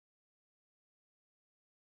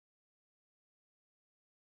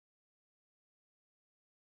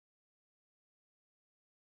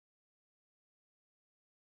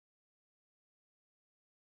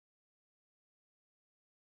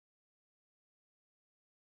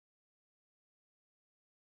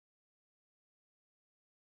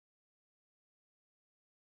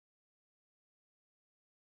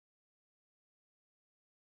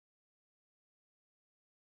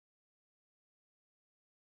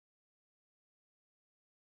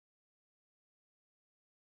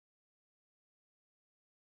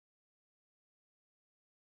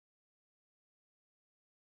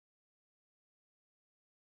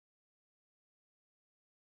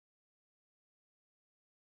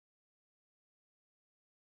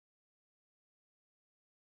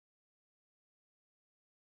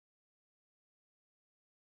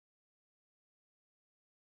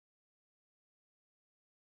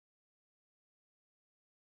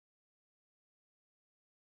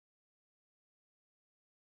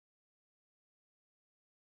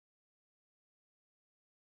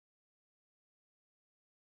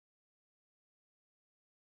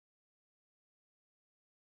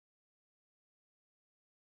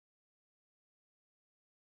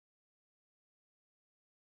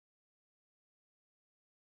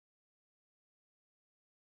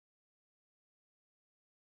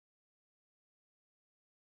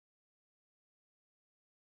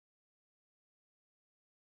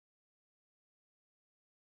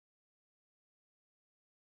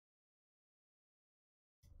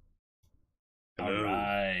Hello. All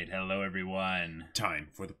right. Hello, everyone. Time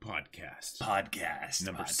for the podcast.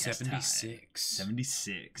 Number Podcast 76.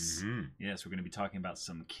 76. Mhm. Yes, we're going to be talking about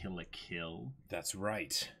some Kill la Kill. That's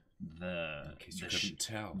right. In case you couldn't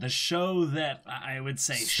tell. The show that I would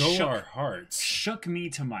say Stole our hearts. shook me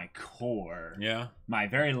to my core. Yeah. My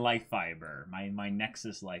very life fiber, my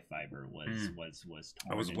Nexus life fiber was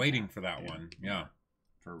torn. I was in waiting half. for that one. Yeah.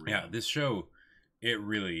 For real. Yeah, this show, it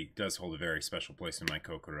really does hold a very special place in my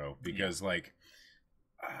Kokoro because,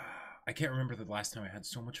 I can't remember the last time I had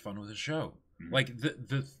so much fun with a show. Mhm. Like,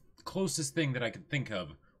 the closest thing that I could think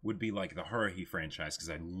of would be, like, the Haruhi franchise, because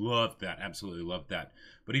I loved that, absolutely loved that.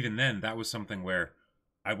 But even then, that was something where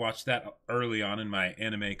I watched that early on in my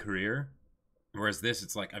anime career, whereas this,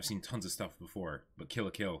 it's like, I've seen tons of stuff before, but Kill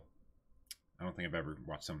la Kill, I don't think I've ever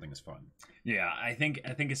watched something as fun. Yeah, I think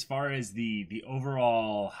as far as the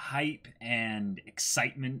overall hype and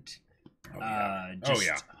excitement,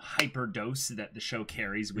 hyperdose that the show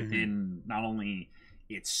carries within not only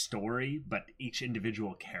its story but each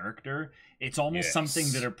individual character, it's almost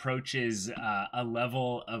something that approaches a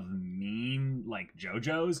level of meme like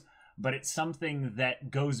JoJo's, but it's something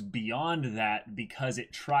that goes beyond that because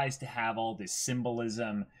it tries to have all this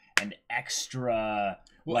symbolism and extra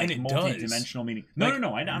multi-dimensional meaning.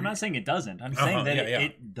 No, I'm not saying it doesn't. I'm saying that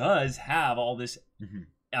it does have all this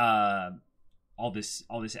all this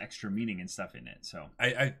extra meaning and stuff in it. So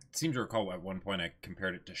I seem to recall at one point I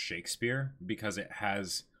compared it to Shakespeare because it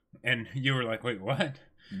has, and you were like, wait, what?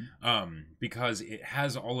 Because it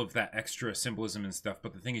has all of that extra symbolism and stuff,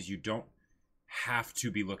 but the thing is, you don't have to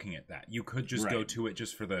be looking at that. You could just go to it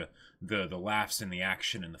just for the laughs and the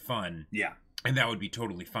action and the fun. Yeah. And that would be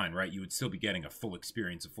totally fine, right? You would still be getting a full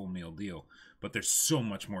experience, a full meal deal. But there's so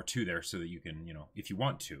much more to there so that you can, if you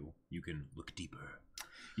want to, you can look deeper.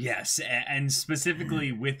 Yes, and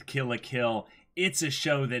specifically with Kill la Kill, it's a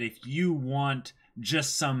show that if you want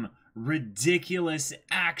just some ridiculous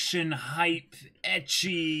action hype,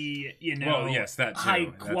 ecchi, high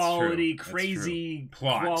quality, crazy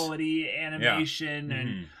quality animation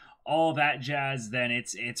and all that jazz, then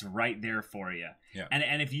it's right there for you. Yeah.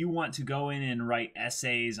 And if you want to go in and write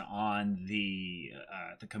essays on the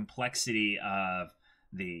complexity of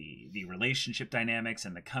the relationship dynamics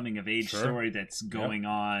and the coming of age story that's going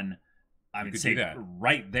on, I would say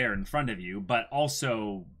right there in front of you, but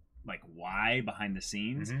also like why behind the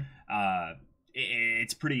scenes,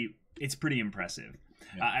 it's pretty impressive.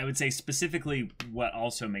 I would say specifically what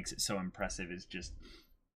also makes it so impressive is just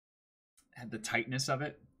the tightness of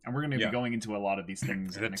it. And we're going to be going into a lot of these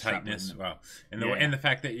things. The tightness, wow, and the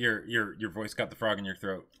fact that your voice got the frog in your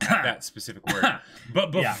throat, that specific word.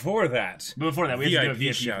 But before that, we have to do a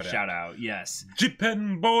VIP shout out. Yes,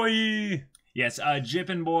 Jippen Boy. Yes,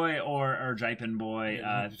 Jippen Boy or Jippen Boy.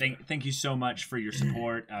 Thank you so much for your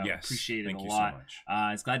support. Appreciate it a lot. So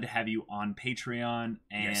much. It's glad to have you on Patreon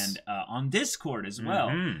and on Discord as well.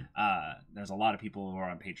 There's a lot of people who are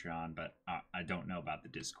on Patreon, but I don't know about the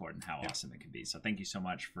Discord and how awesome it can be. So thank you so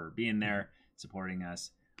much for being there, supporting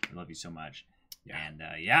us. I love you so much. Yeah. And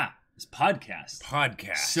this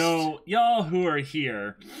podcast. So y'all who are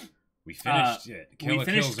here, we finished it. We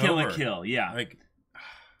finished Kill la Kill. Yeah.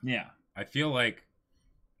 Yeah. I feel like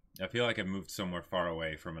I've moved somewhere far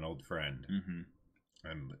away from an old friend,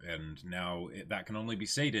 and now that can only be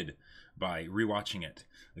sated by rewatching it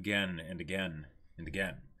again and again and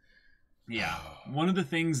again. Yeah, one of the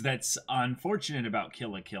things that's unfortunate about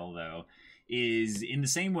Kill la Kill, though, is in the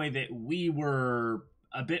same way that we were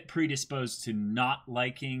a bit predisposed to not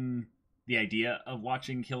liking the idea of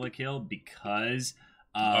watching Kill la Kill because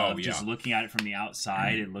just looking at it from the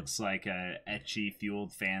outside, it looks like a ecchi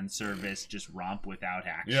fueled fan service, just romp without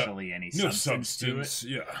actually any substance to it.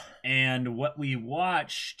 Yeah. And what we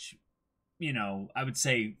watched, I would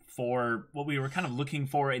say for what we were kind of looking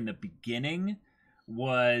for in the beginning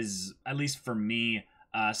was, at least for me,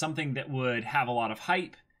 something that would have a lot of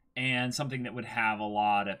hype and something that would have a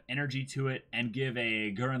lot of energy to it and give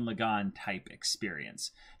a Gurren Lagann type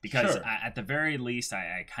experience. Because at the very least,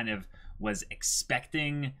 I kind of was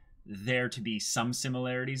expecting there to be some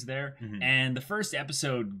similarities there. And the first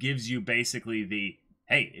episode gives you basically the,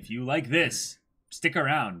 hey, if you like this, stick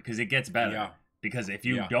around because it gets better. Yeah. Because if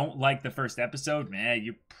you don't like the first episode, man,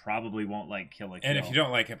 you probably won't like Kill la Kill. And if you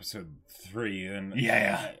don't like episode 3, then...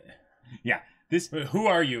 Yeah. Who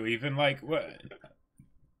are you even? Like, what?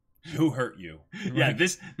 Who hurt you? Yeah,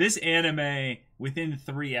 this anime, within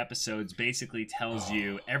 3 episodes, basically tells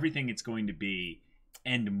you everything it's going to be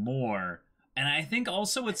and more. And I think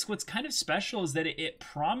also what's kind of special is that it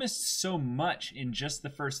promised so much in just the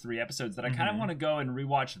first 3 episodes that I kind of want to go and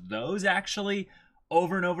rewatch those actually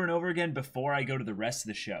over and over and over again before I go to the rest of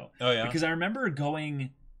the show. Oh yeah. Because I remember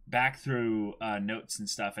going back through notes and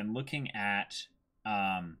stuff and looking at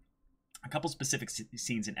a couple specific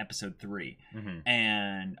scenes in episode 3.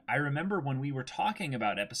 And I remember when we were talking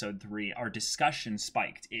about episode 3, our discussion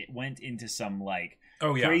spiked. It went into some like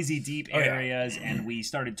crazy deep areas, and we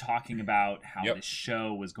started talking about how this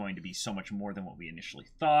show was going to be so much more than what we initially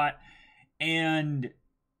thought. And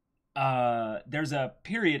there's a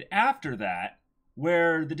period after that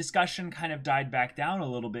where the discussion kind of died back down a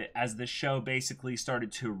little bit as the show basically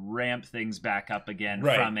started to ramp things back up again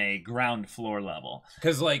from a ground floor level.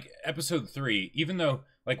 Because, like, episode 3, even though,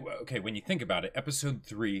 like, okay, when you think about it, episode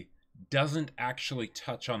 3 doesn't actually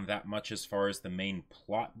touch on that much as far as the main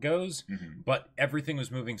plot goes, but everything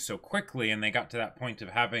was moving so quickly, and they got to that point of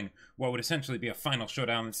having what would essentially be a final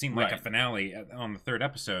showdown that seemed like a finale on the 3rd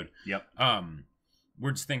episode.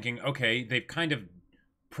 We're just thinking, okay, they've kind of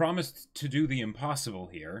promised to do the impossible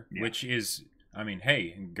here, which is, I mean,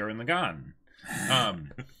 hey, Gurren Lagann.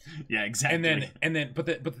 Yeah, exactly. And then, but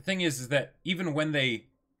the thing is that even when they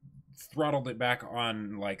throttled it back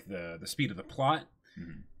on like the speed of the plot,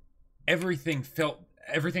 everything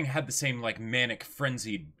had the same like manic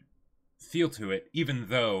frenzied feel to it, even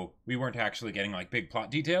though we weren't actually getting like big plot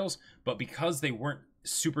details. But because they weren't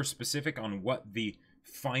super specific on what the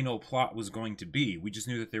final plot was going to be, we just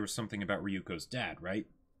knew that there was something about Ryuko's dad, right?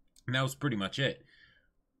 And that was pretty much it.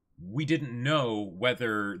 We didn't know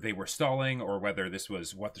whether they were stalling or whether this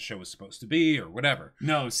was what the show was supposed to be or whatever.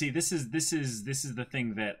 No, see, this is the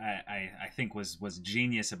thing that I think was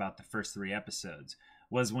genius about the first 3 episodes,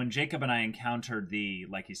 was when Jacob and I encountered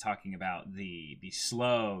like he's talking about the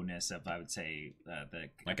slowness of, I would say, the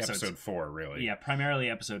like episode 4, really. Yeah, primarily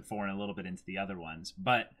episode 4 and a little bit into the other ones.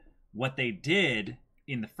 But what they did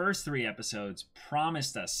in the first 3 episodes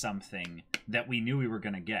promised us something that we knew we were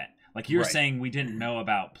going to get. Like you're saying, we didn't know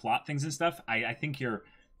about plot things and stuff. I think you're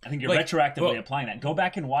like, retroactively applying that. Go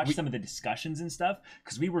back and watch some of the discussions and stuff,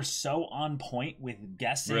 because we were so on point with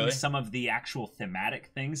guessing some of the actual thematic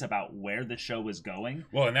things about where the show was going.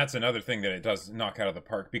 Well, and that's another thing that it does knock out of the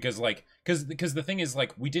park, because the thing is,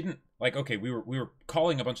 like, we didn't, like, okay, we were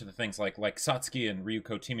calling a bunch of the things like Satsuki and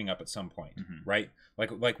Ryuko teaming up at some point, right?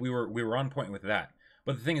 Like we were on point with that.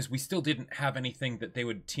 But the thing is, we still didn't have anything that they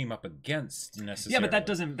would team up against necessarily. Yeah, but that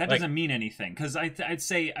doesn't mean anything, because I would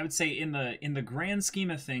say in the grand scheme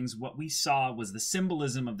of things, what we saw was the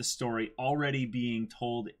symbolism of the story already being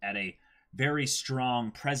told at a very strong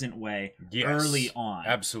present way early on.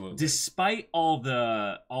 Absolutely. Despite all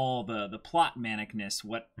the plot manicness,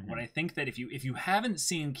 what I think that if you haven't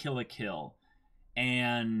seen Kill la Kill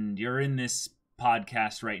and you're in this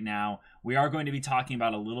podcast right now, we are going to be talking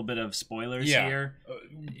about a little bit of spoilers here.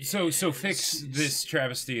 So fix this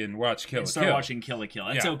travesty and watch Kill la Kill. Start watching Kill la Kill.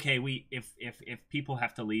 It's okay. If people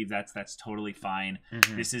have to leave, that's totally fine.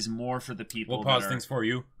 This is more for the people. We'll pause things for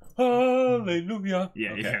you. Hallelujah.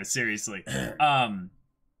 Yeah, yeah, seriously. But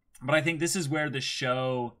I think this is where the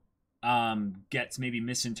show gets maybe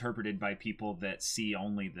misinterpreted by people that see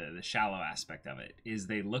only the shallow aspect of it. Is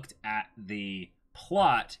they looked at the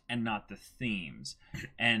plot and not the themes,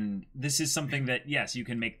 and this is something that, yes, you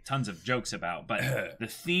can make tons of jokes about, but the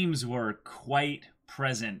themes were quite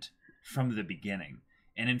present from the beginning.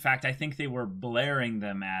 And in fact, I think they were blaring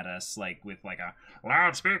them at us like with like a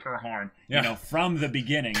loudspeaker horn, you know, from the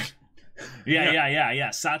beginning.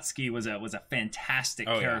 Yeah. Satsuki was a fantastic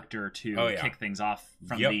character to kick things off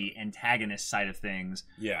from the antagonist side of things.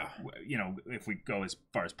 Yeah, you know, if we go as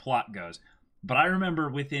far as plot goes. But I remember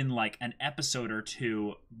within like an episode or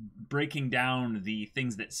 2 breaking down the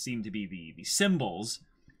things that seem to be the symbols,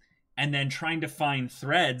 and then trying to find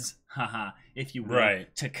threads, if you will,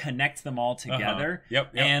 to connect them all together.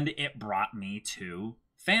 Yep. And it brought me to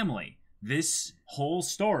family. This whole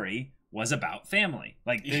story was about family.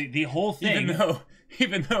 Like the whole thing.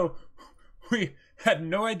 Even though we had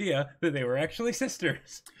no idea that they were actually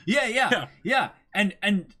sisters. Yeah.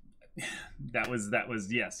 And that was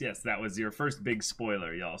yes, that was your first big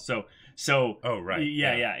spoiler, y'all. So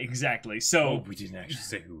yeah, exactly. So we didn't actually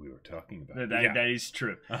say who we were talking about. That is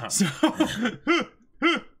true.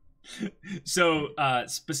 So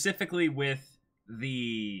specifically with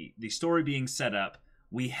the story being set up,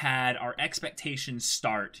 we had our expectations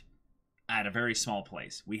start at a very small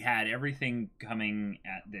place. We had everything coming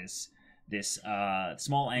at this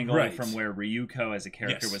small angle from where Ryuko as a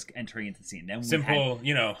character was entering into the scene. Then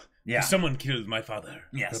someone killed my father.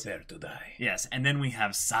 Prepare to die. Yes, and then we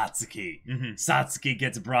have Satsuki. Satsuki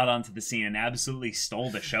gets brought onto the scene and absolutely stole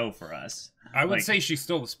the show for us. I would say she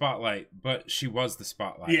stole the spotlight, but she was the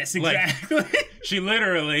spotlight. Yes, exactly. She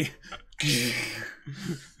literally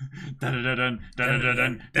And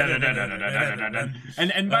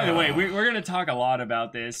by the way, we're gonna talk a lot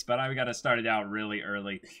about this, but I gotta start it out really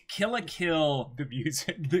early. Kill la Kill, The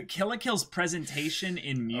music. the Kill la Kill's presentation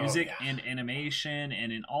in music yeah. and animation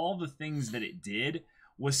and in all the things that it did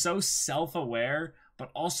was so self-aware,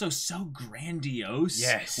 but also so grandiose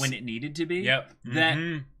Yes. when it needed to be. Yep. That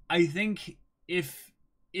Mhm. I think if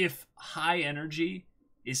high energy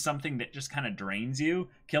is something that just kind of drains you,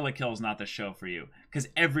 Kill la Kill is not the show for you, because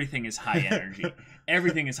everything is high energy.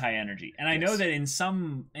 Everything is high energy, and I know Yes. that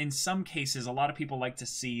in some cases, a lot of people like to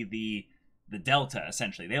see the delta.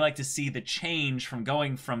 Essentially, they like to see the change from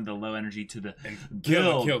going from the low energy to the And Kill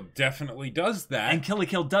la build. Kill definitely does that. And Kill la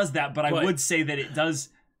Kill does that, but I But- would say that it does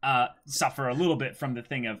suffer a little bit from the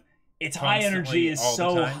thing of its high energy Constantly, is all the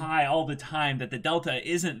so time. high all the time that the delta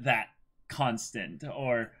isn't that constant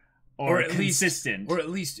or at consistent. least, or at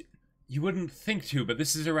least you wouldn't think to, but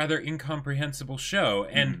this is a rather incomprehensible show,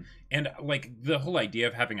 and like the whole idea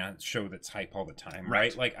of having a show that's hype all the time,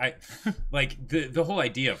 right? Like like the whole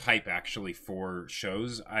idea of hype actually for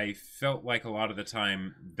shows, I felt like a lot of the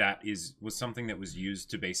time that was something that was used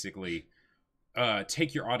to basically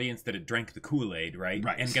take your audience that had drank the Kool-Aid, right,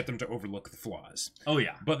 and get them to overlook the flaws. Oh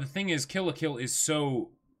yeah. But the thing is, Kill la Kill is so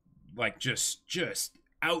like just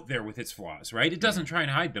out there with its flaws, right? It doesn't try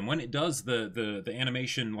and hide them. When it does the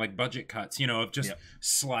animation like budget cuts, you know, of just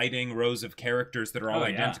sliding rows of characters that are all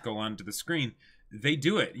identical onto the screen, they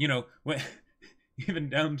do it, you know, when, even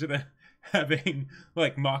down to the having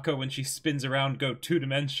like Mako when she spins around go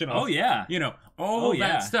two-dimensional. Oh yeah. You know, all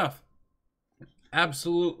that stuff.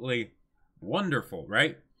 Absolutely wonderful,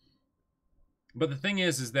 right? But the thing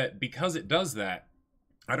is that because it does that,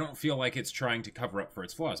 I don't feel like it's trying to cover up for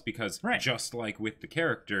its flaws, because just like with the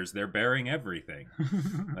characters, they're bearing everything.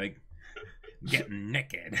 Like getting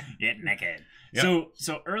naked. Get naked. Yep.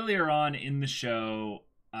 So earlier on in the show,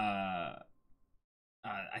 I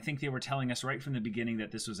think they were telling us right from the beginning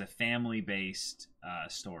that this was a family-based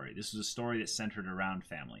story. This was a story that centered around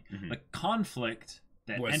family. The conflict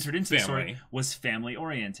that entered into the story was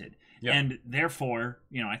family-oriented. Yep. And therefore,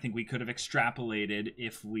 you know, I think we could have extrapolated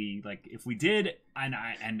if we did, and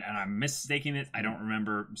I'm mistaking it. I don't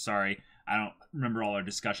remember. Sorry, I don't remember all our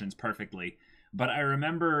discussions perfectly, but I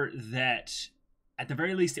remember that at the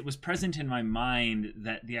very least, it was present in my mind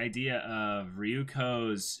that the idea of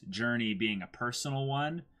Ryuko's journey being a personal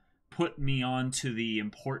one put me on to the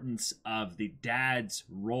importance of the dad's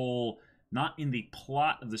role, not in the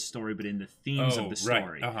plot of the story, but in the themes of the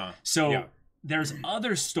story. Right. So there's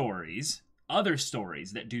other stories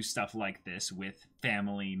that do stuff like this with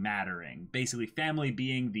family mattering. Basically, family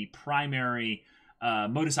being the primary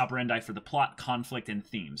modus operandi for the plot, conflict, and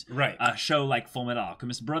themes. Right. A show like Full Metal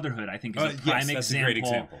Alchemist Brotherhood, I think, is a prime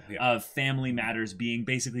example of family matters being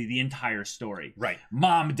basically the entire story. Right.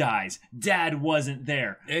 Mom dies. Dad wasn't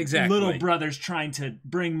there. Exactly. Little brother's trying to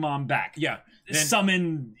bring mom back. Yeah.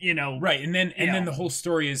 Summon, you know. Right. And then the whole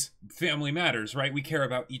story is family matters, right? We care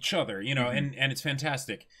about each other, you know, and it's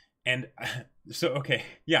fantastic. And so, okay.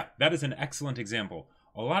 Yeah, that is an excellent example.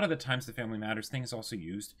 A lot of the times the family matters thing is also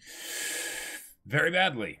used very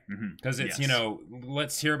badly, because it's you know,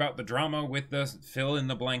 let's hear about the drama with the fill in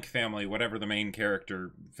the blank family, whatever the main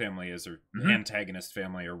character family is, or antagonist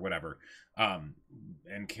family, or whatever.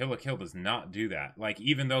 And Kill la Kill does not do that. Like,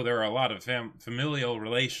 even though there are a lot of familial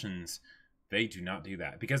relations, they do not do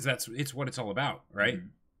that, because it's what it's all about, right?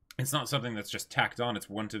 It's not something that's just tacked on. It's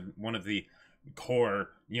one of the core,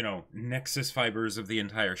 you know, nexus fibers of the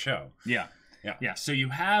entire show. Yeah. So you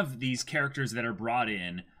have these characters that are brought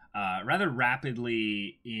in rather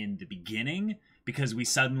rapidly in the beginning, because we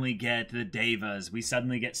suddenly get the Devas, we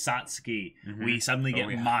suddenly get Satsuki, we suddenly get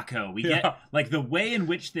Mako, we get, like, the way in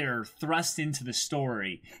which they're thrust into the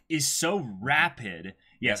story is so rapid.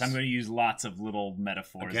 Yes, I'm going to use lots of little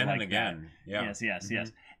metaphors again like and again. That.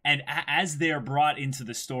 Yes. And as they're brought into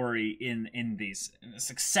the story in these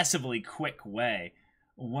successively quick way,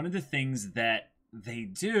 one of the things that they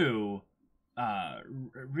do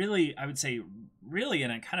really, I would say, really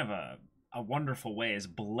in a kind of a wonderful way, is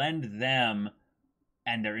blend them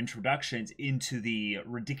and their introductions into the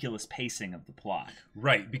ridiculous pacing of the plot.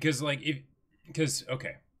 Right, because okay,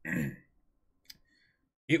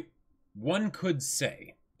 one could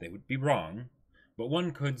say, they would be wrong, but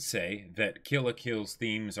one could say that Kill la Kill's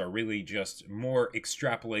themes are really just more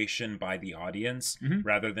extrapolation by the audience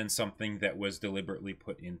rather than something that was deliberately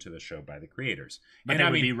put into the show by the creators. But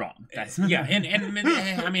that would be wrong. Yeah, and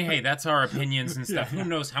I mean, hey, that's our opinions and stuff. Who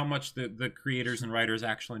knows how much the creators and writers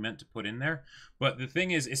actually meant to put in there. But the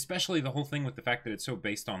thing is, especially the whole thing with the fact that it's so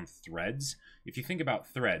based on threads, if you think about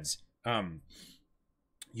threads,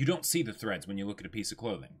 you don't see the threads when you look at a piece of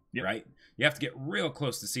clothing, Yep. right? You have to get real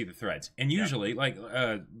close to see the threads. And usually, like,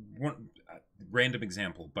 one random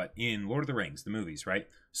example, but in Lord of the Rings, the movies, right?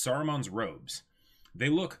 Saruman's robes, they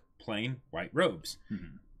look plain white robes.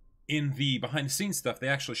 Mm-hmm. In the behind-the-scenes stuff, they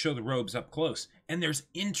actually show the robes up close, and there's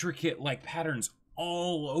intricate, like, patterns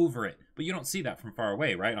all over it. But you don't see that from far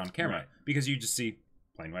away, right, on camera, Right. because you just see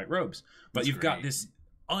plain white robes. But That's you've got great. this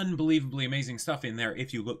unbelievably amazing stuff in there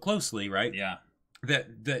if you look closely, right? Yeah.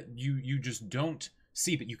 That you just don't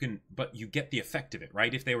see, but you get the effect of it,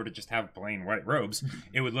 right? If they were to just have plain white robes,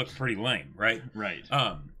 it would look pretty lame, right? Right.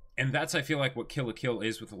 And that's, I feel like, what Kill la Kill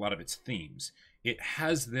is with a lot of its themes. It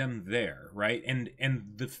has them there, right? And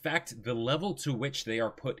the level to which they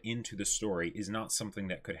are put into the story is not something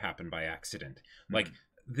that could happen by accident. Mm-hmm. Like,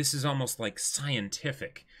 this is almost like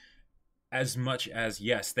scientific, as much as,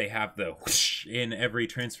 yes, they have the whoosh in every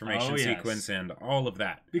transformation sequence and all of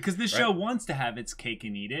that. Because this show wants to have its cake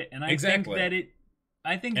and eat it, and I Exactly. think that it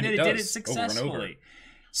And did it does, over and successfully. over.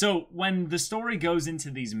 So when the story goes into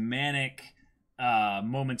these manic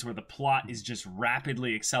moments where the plot is just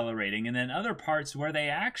rapidly accelerating, and then other parts where they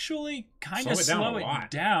actually kind of slow it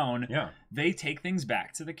down, Yeah. they take things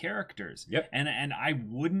back to the characters. Yep. And I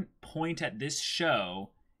wouldn't point at this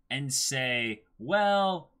show and say,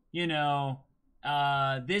 well, you know,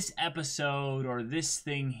 this episode or this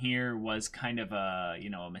thing here was kind of a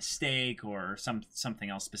mistake or something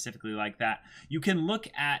else specifically like that. You can look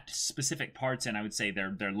at specific parts and I would say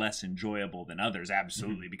they're less enjoyable than others,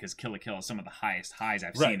 absolutely, because Kill la Kill is some of the highest highs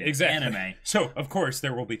I've seen in anime. So of course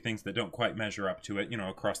there will be things that don't quite measure up to it,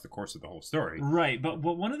 across the course of the whole story. Right, but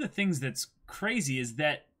one of the things that's crazy is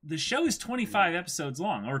that the show is 25 episodes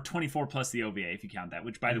long, or 24 plus the OVA if you count that,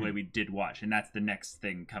 which by the way we did watch, and that's the next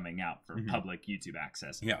thing coming out for public YouTube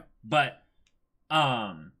access. Yeah. But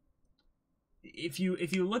if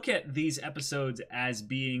you look at these episodes as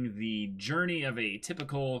being the journey of a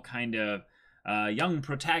typical kind of young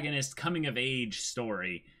protagonist coming of age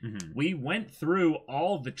story, we went through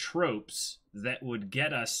all the tropes that would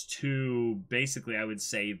get us to basically, I would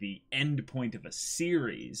say, the end point of a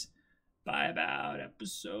series by about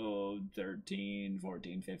episode 13,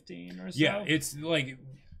 14, 15 or so. Yeah, it's like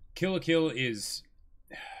Kill la Kill is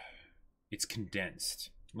it's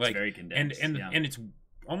condensed. Like It's very condensed. And it's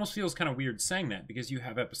almost feels kind of weird saying that because you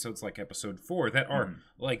have episodes like episode 4 that are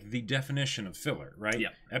like the definition of filler, right? Yeah.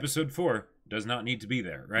 Episode 4 does not need to be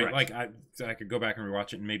there, right? Right. Like I could go back and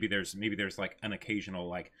rewatch it and maybe there's like an occasional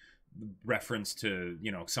like reference to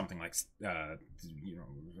something like I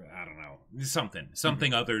don't know,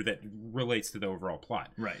 something other that relates to the overall plot,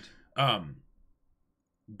 Right.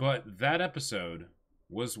 But that episode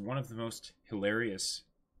was one of the most hilarious,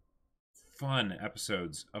 fun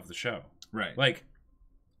episodes of the show. Right. Like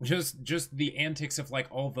just the antics of like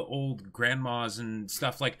all the old grandmas and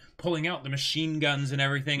stuff, like pulling out the machine guns and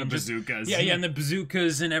everything, The and bazookas. yeah, and the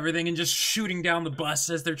bazookas and everything, and just shooting down the bus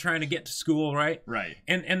as they're trying to get to school, right? Right.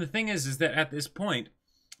 And the thing is that at this point,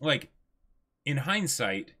 like in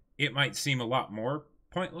hindsight, it might seem a lot more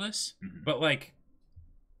pointless, but like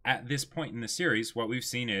at this point in the series, what we've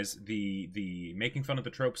seen is the making fun of the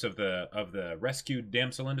tropes of the rescued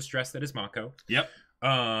damsel in distress that is Mako. Yep.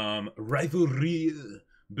 Rivalry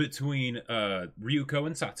between Ryuko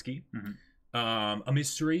and Satsuki, a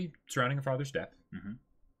mystery surrounding her father's death,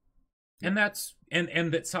 and that's and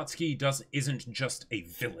that Satsuki isn't just a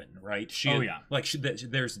villain, right?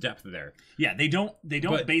 There's depth there. Yeah, they don't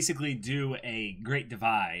But- basically do a great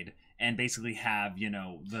divide and basically have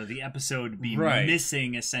the episode be Right.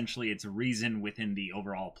 missing essentially its reason within the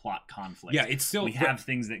overall plot conflict. Yeah, it's still we have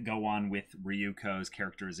things that go on with Ryuko's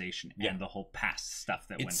characterization and the whole past stuff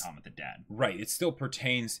that went on with the dad. Right. It still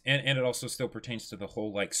pertains, and it also still pertains to the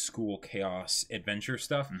whole like school chaos adventure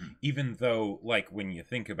stuff. Even though, like, when you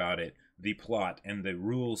think about it, the plot and the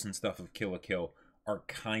rules and stuff of Kill la Kill are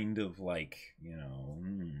kind of like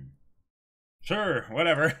sure,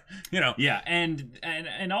 whatever, Yeah,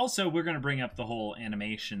 and also we're going to bring up the whole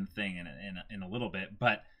animation thing in a little bit,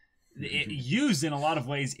 but it used in a lot of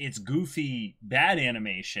ways its goofy bad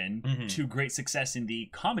animation to great success in the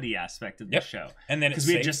comedy aspect of the show. And then because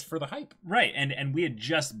we had just for the hype, right? And they had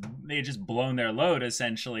just blown their load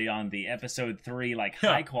essentially on the episode 3 like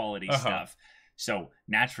high quality stuff. So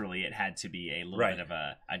naturally, it had to be a little bit of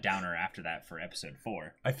a downer after that for episode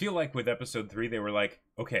 4. I feel like with episode 3, they were like,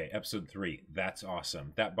 okay, episode 3, that's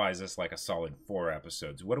awesome. That buys us like a solid 4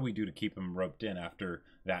 episodes. What do we do to keep them roped in after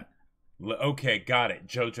that? Okay, got it.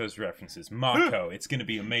 JoJo's references. Mako, it's going to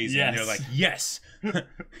be amazing. Yes. And you're like, yes,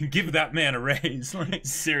 give that man a raise. Like,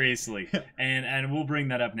 seriously. And we'll bring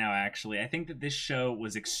that up now, actually. I think that this show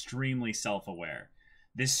was extremely self-aware.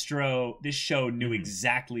 this show knew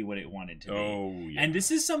exactly what it wanted to be. Oh, yeah. And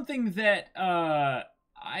this is something that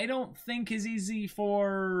I don't think is easy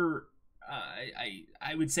for.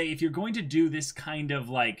 I would say if you're going to do this kind of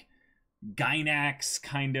like Gynax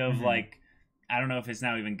kind of like, I don't know if it's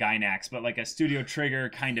now even Gynax, but like a Studio Trigger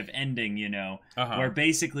kind of ending, you know, where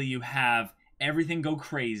basically you have everything go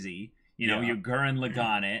crazy. You know, you Gurren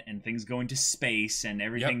Lagann it, and things go into space, and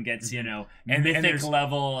everything gets, you know, mythic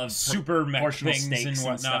level of super proportional things stakes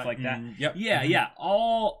and stuff like that. Yeah.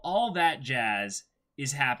 All that jazz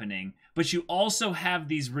is happening, but you also have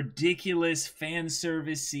these ridiculous fan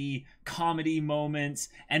servicey comedy moments,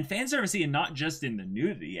 and fan servicey, and not just in the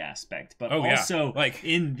nudity aspect, but also like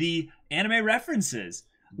in the anime references.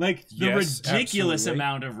 Like the ridiculous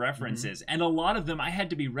amount of references, and a lot of them I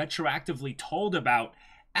had to be retroactively told about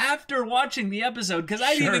after watching the episode, because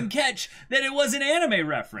I didn't even catch that it was an anime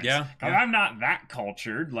reference. I'm not that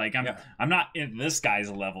cultured. Like I'm not in this guy's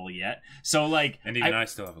level yet. So like, and even I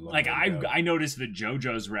still have a long way to go. I noticed the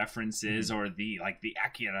JoJo's references or the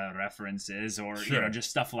Akira references or you know, just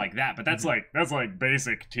stuff like that. But that's that's like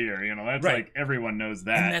basic tier. You know, that's like everyone knows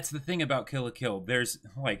that. And that's the thing about Kill la Kill. There's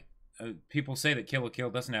like. People say that Kill la Kill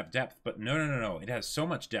doesn't have depth, but no. It has so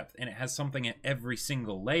much depth, and it has something at every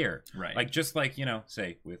single layer. Right. Like, just like, you know,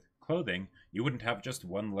 say, with clothing, you wouldn't have just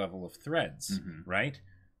one level of threads, right?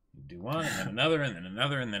 You do one, and then another, and then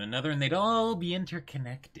another, and then another, and they'd all be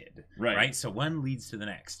interconnected. Right? So one leads to the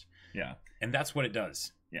next. Yeah. And that's what it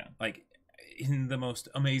does. Yeah. Like, in the most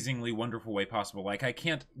amazingly wonderful way possible. Like, I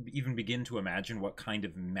can't even begin to imagine what kind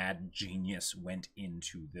of mad genius went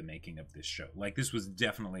into the making of this show. Like, this was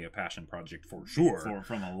definitely a passion project for sure.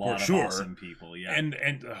 From a lot of awesome people, yeah. And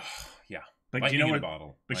yeah. But you know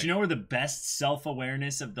you know where the best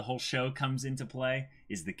self-awareness of the whole show comes into play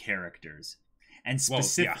is the characters. And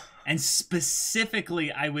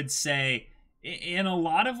specifically, I would say, in a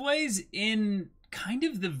lot of ways, in kind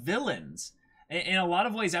of the villains. In a lot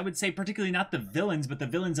of ways, I would say particularly not the villains, but the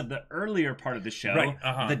villains of the earlier part of the show.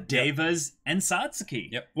 Right. The Devas and Satsuki.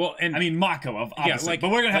 Yep. Well, and I mean, Mako, obviously.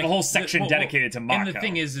 But we're going to have a whole section dedicated to Mako. And the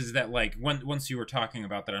thing is that, like, once you were talking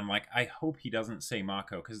about that, I'm like, I hope he doesn't say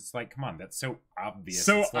Mako, because it's like, come on, that's so obvious.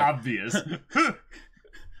 So it's like, obvious.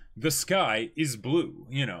 the sky is blue,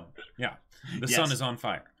 you know. Yeah. The sun is on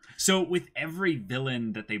fire. So with every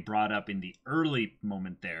villain that they brought up in the early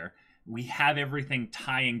moment there, we have everything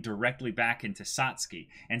tying directly back into Satsuki.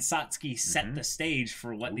 And Satsuki set the stage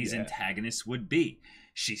for what these antagonists would be.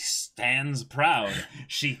 She stands proud.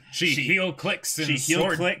 She heel clicks and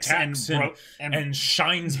sword taps and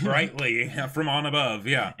shines brightly from on above,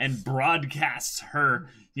 and broadcasts her,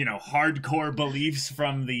 you know, hardcore beliefs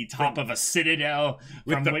from the top of a citadel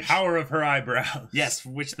with the power of her eyebrows. Yes,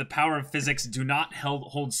 which the power of physics do not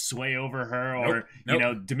hold sway over her, or you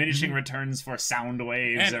know, diminishing returns for sound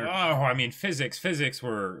waves. And, I mean, physics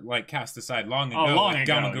were like cast aside long ago,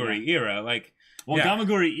 Gamaguri era, like. Well,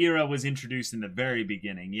 Gamaguri era was introduced in the very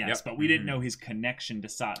beginning, yes, but we didn't know his connection to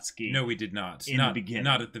Satsuki. No, we did not. In the beginning.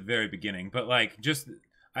 Not at the very beginning, but like, just,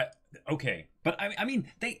 okay. But I mean,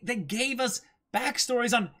 they gave us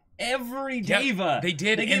backstories on every Deva. They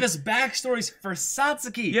did. They gave us backstories for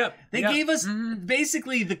Satsuki. Yep. They gave us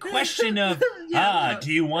basically the question of,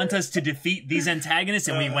 do you want us to defeat these antagonists?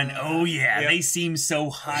 And we went, oh yeah, they seem so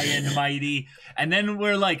high and mighty. And then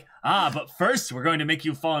we're like, but first we're going to make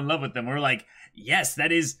you fall in love with them. We're like, yes,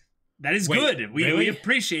 that is good. We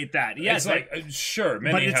appreciate that. Yes, it's like sure,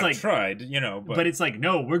 many have tried, you know, but it's like,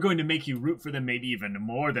 no, we're going to make you root for them maybe even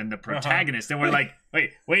more than the protagonist. And we're like,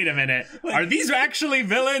 wait a minute, are these actually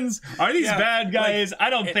villains? Are these bad guys? I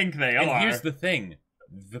don't think they are. And here's the thing: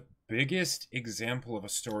 the biggest example of a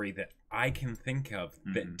story that I can think of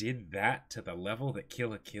that did that to the level that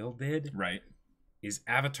Kill la Kill did, is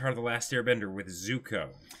Avatar: The Last Airbender with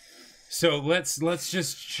Zuko. So let's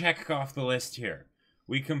just check off the list here.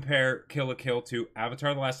 We compare Kill la Kill to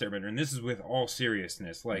Avatar: The Last Airbender, and this is with all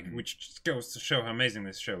seriousness, like which just goes to show how amazing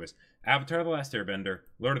this show is. Avatar: The Last Airbender,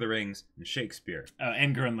 Lord of the Rings, and Shakespeare.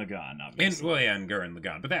 And Gurren Lagann, obviously. And Gurren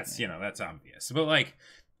Lagann, but that's that's obvious. But like,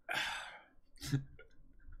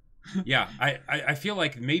 I feel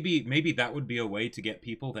like maybe that would be a way to get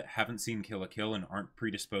people that haven't seen Kill la Kill and aren't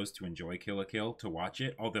predisposed to enjoy Kill la Kill to watch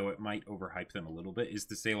it, although it might overhype them a little bit, is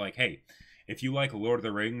to say like, hey, if you like Lord of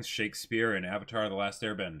the Rings, Shakespeare, and Avatar: The Last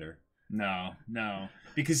Airbender. No.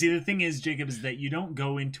 Because see, the thing is, Jacob, is that you don't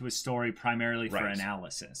go into a story primarily for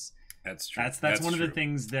analysis. That's true. That's one of the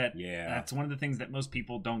things that that's one of the things that most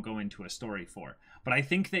people don't go into a story for. But I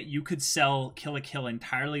think that you could sell Kill la Kill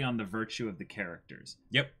entirely on the virtue of the characters.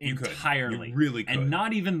 Yep, you entirely. You really could. And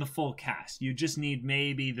not even the full cast. You just need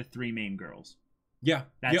maybe the three main girls. Yeah.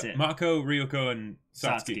 That's it. Mako, Ryuko, and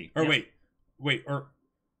Satsuki. Or yep. wait,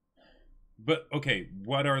 but okay,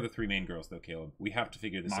 what are the three main girls though, Caleb? We have to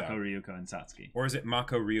figure this out. Mako, Ryuko, and Satsuki. Or is it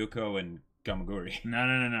Mako, Ryuko, and Gamagori?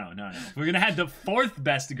 No. We're gonna add the fourth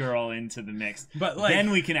best girl into the mix, but like, then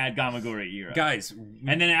we can add Gamagori Ira. Guys,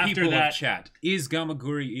 and then after people that, of chat, is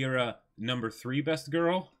Gamagori Ira number 3 best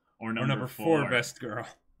girl or number 4 best girl?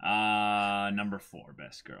 Number 4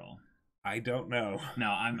 best girl. I don't know.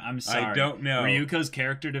 No, I'm sorry. I don't know. Ryuko's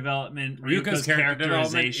character development, Ryuko's character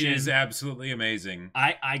development is absolutely amazing.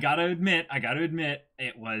 I gotta admit,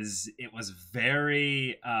 it was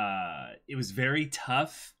very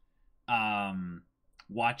tough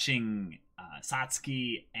watching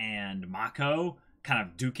Satsuki and Mako kind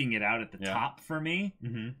of duking it out at the top for me,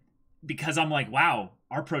 because I'm like, wow,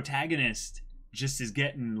 our protagonist just is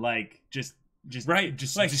getting like just like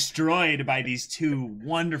destroyed by these two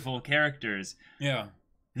wonderful characters. Yeah.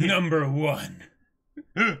 Number 1.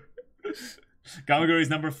 Gamagori's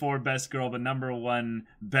number 4 best girl, but number 1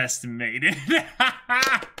 best maiden.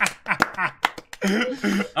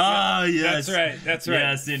 Oh, yes. That's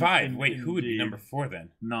right. Yes, 5. Wait, who would be indeed. number 4 then?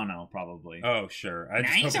 No, probably. Oh, sure. I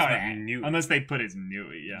just hope it's not Nui. Unless they put his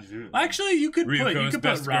Nui, yeah. Actually, you could put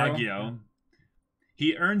Ragyo.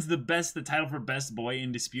 He earns the title for best boy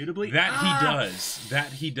indisputably. That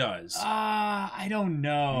he does. I don't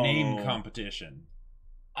know. Name competition.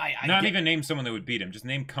 Not even name someone that would beat him. Just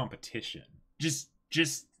name competition. Just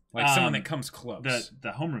like someone that comes close. The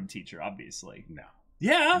homeroom teacher, obviously. No.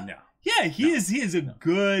 Yeah. No. Yeah, he is a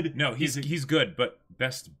good. No, he's good, but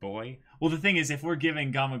best boy. Well, the thing is, if we're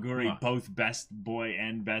giving Gamagori both best boy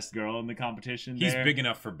and best girl in the competition, he's big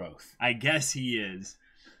enough for both. I guess he is.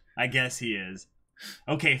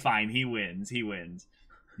 Okay, fine. He wins.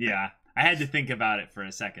 Yeah. I had to think about it for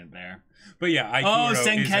a second there. But yeah, Aikuro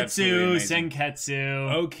Senketsu. is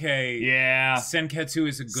Senketsu. Okay. Yeah. Senketsu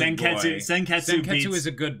is a good boy. Senketsu is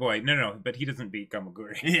a good boy. No, but he doesn't beat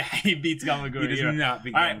Gamagori. Yeah, he beats Gamagori. He does not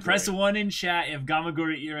beat Gamagori. All right, press 1 in chat if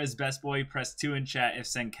Gamagori Ira is best boy. Press 2 in chat if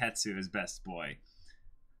Senketsu is best boy.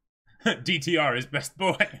 DTR is best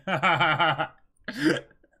boy.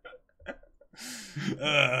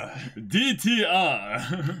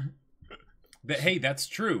 DTR. Hey, that's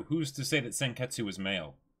true. Who's to say that Senketsu is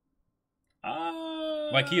male?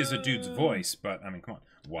 Like he is a dude's voice, but I mean, come on.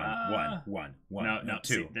 One. No,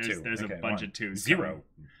 two. See, there's okay, a bunch of 2s. 0.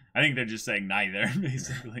 I think they're just saying neither,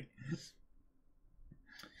 basically.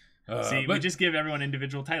 We just give everyone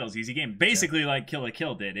individual titles. Easy game. Basically, like Kill la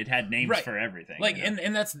Kill did. It had names for everything. Like,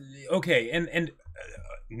 and that's okay. And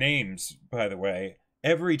names, by the way.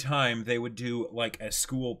 Every time they would do like a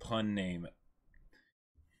school pun name,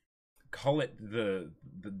 call it the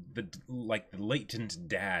latent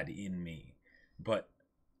dad in me, but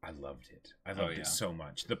I loved it. I loved it so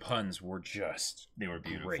much. The puns were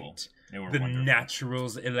beautiful. Great. They were the wonderful.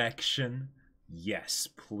 Naturals election. Yes,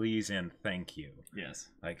 please and thank you. Yes.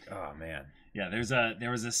 Like, oh man. Yeah, there was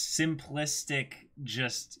a simplistic,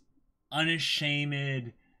 just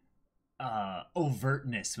unashamed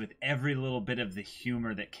overtness with every little bit of the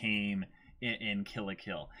humor that came in Kill la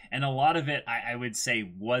Kill. And a lot of it, I would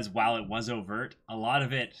say, was, while it was overt, a lot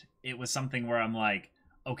of it was something where I'm like,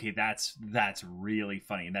 okay, that's really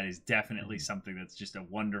funny. That is definitely something that's just a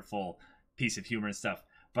wonderful piece of humor and stuff.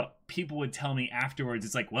 But people would tell me afterwards,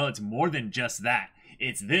 it's like, well, it's more than just that.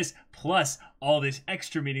 It's this plus all this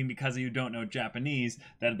extra meaning because you don't know Japanese.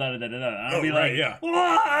 I'll be like,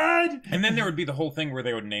 what? And then there would be the whole thing where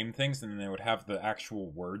they would name things, and then they would have the actual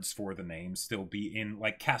words for the names still be in,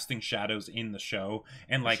 like, casting shadows in the show,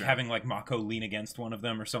 and like having like Mako lean against one of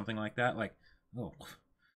them or something like that. Like, oh.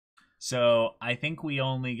 So I think we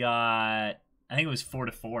only got, I think it was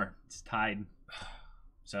 4-4. It's tied.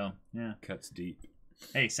 So yeah, cuts deep.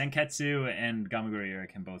 Hey, Senketsu and Gamagori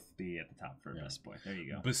can both be at the top for best boy. There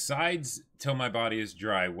you go. Besides Till My Body Is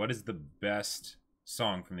Dry, what is the best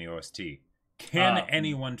song from the OST? Can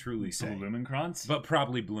anyone truly say? Blumenkranz? But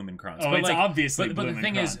probably Blumenkranz. Oh, but it's obviously but the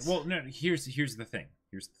thing is, well, no, here's the thing.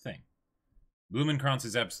 Blumenkranz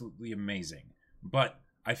is absolutely amazing. But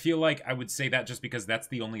I feel like I would say that just because that's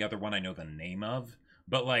the only other one I know the name of.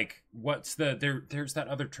 But like, what's there's that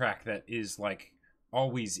other track that is like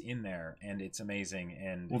always in there, and it's amazing.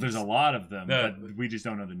 And well, there's a lot of them, but we just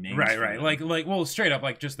don't know the names. Right. Like well, straight up,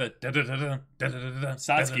 like just the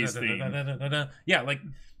Satsuki's theme. Yeah, like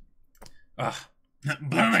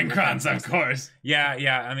Blumenkranz, of course.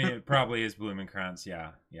 Yeah. I mean, it probably is Blumenkranz.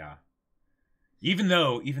 Yeah. Even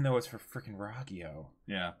though it's for freaking Ragyo.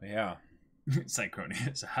 Yeah.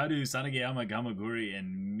 Psychronia. So how do Sanageyama, Gamagori,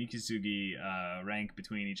 and Mikisugi rank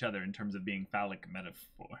between each other in terms of being phallic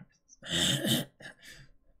metaphors?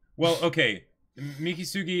 Well, okay.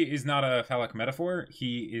 Mikisugi is not a phallic metaphor.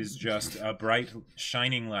 He is just a bright,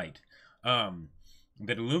 shining light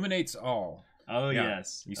that illuminates all. Oh,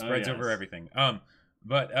 yes. He spreads over everything.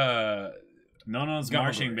 But Nono's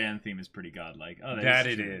marching band theme is pretty godlike. Oh, that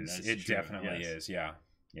it is. It definitely is. Yeah.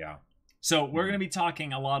 Yeah. So we're going to be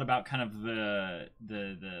talking a lot about kind of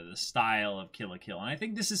the style of Kill la Kill. And I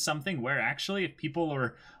think this is something where actually, if people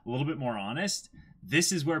are a little bit more honest,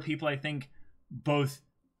 this is where people, I think, both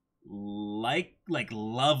love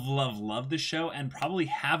the show and probably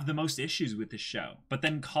have the most issues with the show, but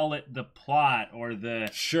then call it the plot or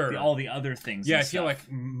all the other things. Yeah, I feel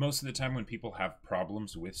like most of the time when people have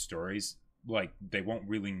problems with stories, like they won't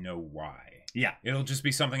really know why. Yeah, it'll just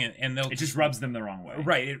be something, and it just rubs them the wrong way.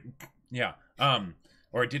 Right.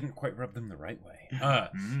 Or it didn't quite rub them the right way.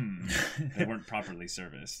 They weren't properly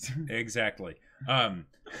serviced. Exactly. And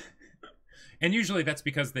usually that's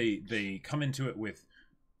because they come into it with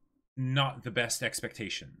not the best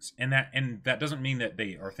expectations, and that doesn't mean that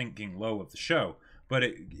they are thinking low of the show, but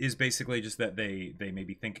it is basically just that they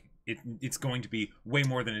maybe think it's going to be way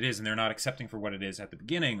more than it is, and they're not accepting for what it is at the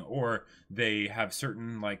beginning, or they have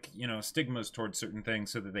certain stigmas towards certain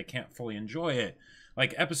things so that they can't fully enjoy it.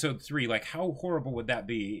 Like episode 3, like how horrible would that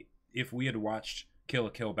be if we had watched Kill la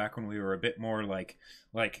Kill back when we were a bit more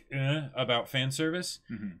about fan service,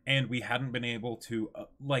 and we hadn't been able to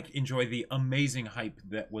enjoy the amazing hype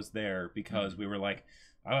that was there because we were like,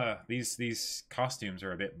 these costumes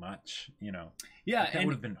are a bit much, Yeah, that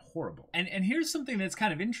would have been horrible. And here's something that's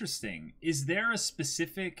kind of interesting: is there a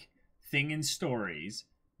specific thing in stories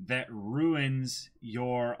that ruins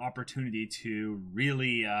your opportunity to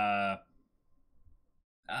really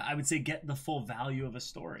I would say get the full value of a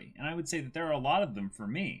story? And I would say that there are a lot of them for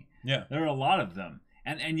me. Yeah. There are a lot of them.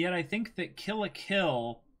 And yet I think that Kill la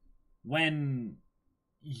Kill, when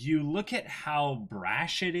you look at how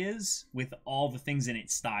brash it is with all the things in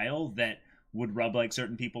its style that would rub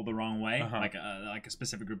certain people the wrong way, like a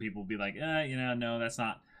specific group of people would be like, no, that's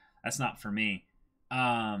not for me.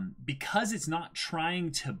 Because it's not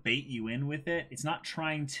trying to bait you in with it. It's not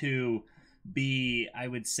trying to be, I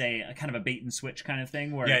would say, a kind of a bait and switch kind of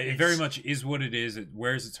thing where it very much is what it is. It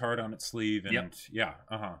wears its heart on its sleeve, and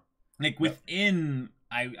within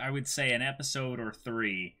I would say an episode or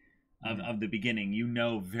 3 of the beginning,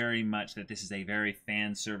 very much that this is a very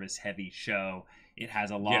fan service heavy show. It has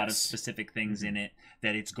a lot of specific things in it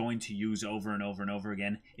that it's going to use over and over and over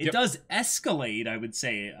again. It does escalate, I would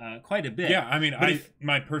say, quite a bit. Yeah, I mean,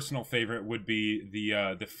 my personal favorite would be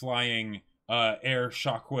the flying air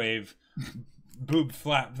shockwave boob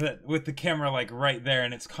flap that with the camera right there,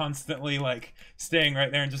 and it's constantly staying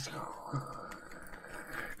right there and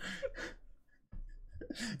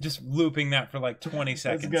just looping that for 20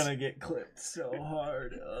 seconds. It's gonna get clipped so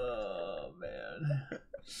hard. Oh man.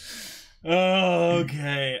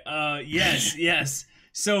 Okay. Yes.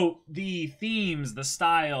 So the themes, the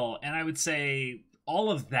style, and I would say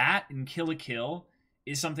all of that in Kill la Kill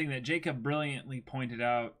is something that Jacob brilliantly pointed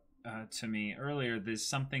out to me earlier. There's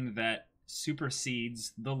something that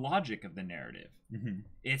supersedes the logic of the narrative.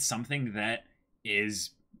 It's something that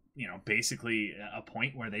is, basically a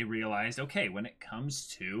point where they realized, okay, when it comes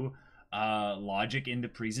to logic into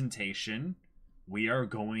presentation, we are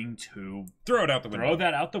going to throw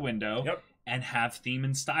that out the window and have theme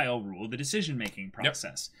and style rule the decision-making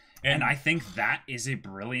process. And I think that is a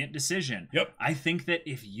brilliant decision. I think that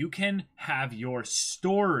if you can have your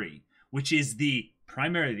story, which is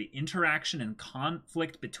primarily the interaction and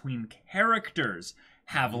conflict between characters,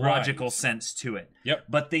 have logical sense to it.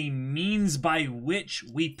 But the means by which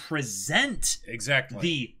we present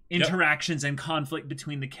the interactions and conflict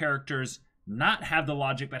between the characters not have the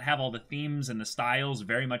logic, but have all the themes and the styles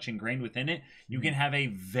very much ingrained within it, you can have a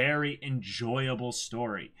very enjoyable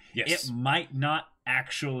story. It might not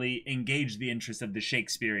actually engage the interest of the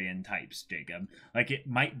Shakespearean types, Jacob. It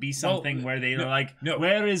might be something where they are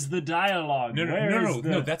where is the dialogue?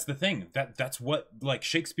 No, that's the thing. That's what,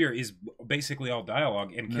 Shakespeare is basically all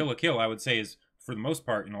dialogue, and Kill la Kill, I would say, is, for the most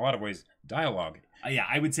part, in a lot of ways, dialogue.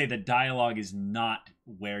 I would say the dialogue is not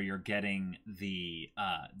where you're getting the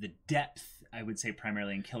depth. I would say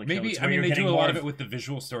primarily in Kill la Kill. Maybe, they do a lot of it with the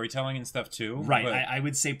visual storytelling and stuff too. Right. But I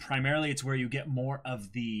would say primarily it's where you get more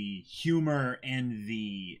of the humor and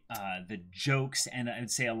the jokes, and I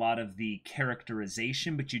would say a lot of the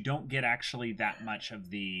characterization, but you don't get actually that much of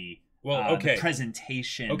the the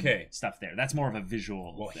presentation stuff there. That's more of a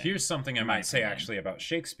visual thing. Here's something I might say actually about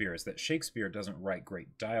Shakespeare, is that Shakespeare doesn't write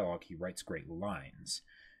great dialogue, he writes great lines.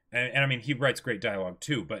 And I mean, he writes great dialogue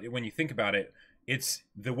too, but when you think about it, it's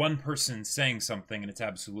the one person saying something and it's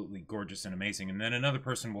absolutely gorgeous and amazing, and then another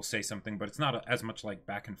person will say something, but it's not as much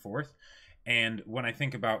back and forth. And when I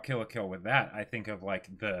think about Kill la Kill with that, I think of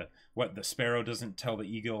like the sparrow doesn't tell the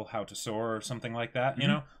eagle how to soar or something like that, you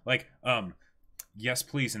know? Like yes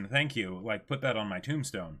please and thank you, like put that on my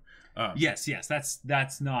tombstone. Yes,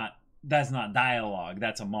 that's not dialogue,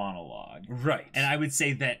 that's a monologue. Right. And I would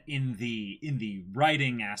say that in the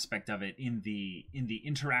writing aspect of it, in the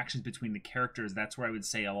interactions between the characters, that's where I would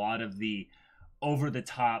say a lot of the over the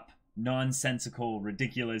top, nonsensical,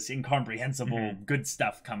 ridiculous, incomprehensible good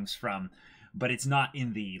stuff comes from. But it's not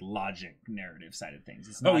in the logic narrative side of things.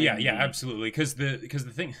 It's not absolutely. Because the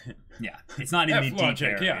thing, it's not in the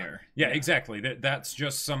logic, deep yeah, exactly. That's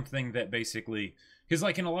just something that basically, because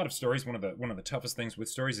like in a lot of stories, one of the toughest things with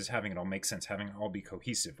stories is having it all make sense, having it all be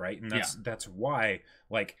cohesive, right? And that's why,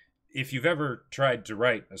 like, if you've ever tried to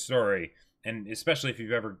write a story, and especially if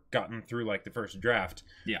you've ever gotten through like the first draft,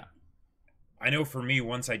 I know for me,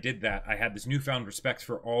 once I did that, I had this newfound respect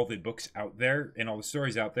for all the books out there and all the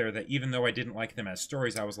stories out there that even though I didn't like them as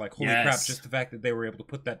stories, I was like, holy crap, just the fact that they were able to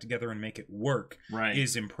put that together and make it work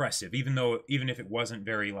is impressive. Even if it wasn't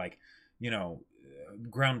very like, you know,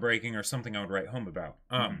 groundbreaking or something I would write home about.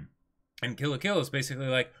 And Kill la Kill is basically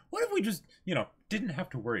like, what if we just, you know, didn't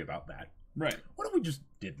have to worry about that? Right. What if we just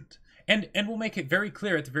didn't? And we'll make it very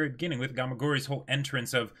clear at the very beginning with Gamagori's whole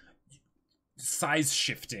entrance of size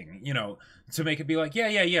shifting, you know, to make it be like,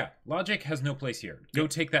 yeah, logic has no place here. Go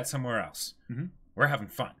take that somewhere else. We're having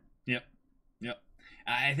fun. Yep.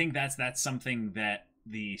 I think that's something that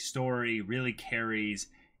the story really carries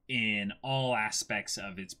in all aspects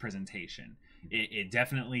of its presentation. It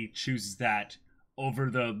definitely chooses that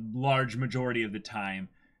over the large majority of the time,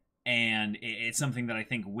 and it's something that I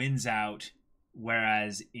think wins out,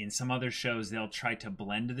 whereas in some other shows they'll try to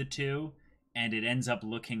blend the two, and it ends up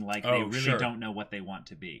looking like they really don't know what they want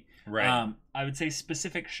to be. Right. I would say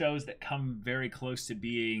specific shows that come very close to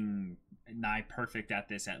being nigh perfect at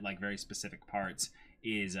this, at like very specific parts,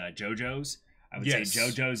 is JoJo's. I would say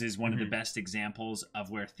JoJo's is one of the best examples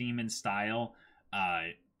of where theme and style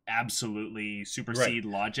absolutely supersede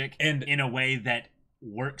logic, and in a way that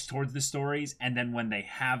works towards the stories. And then when they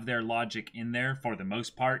have their logic in there, for the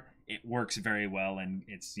most part, it works very well, and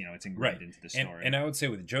it's, you know, it's ingrained into the story. And I would say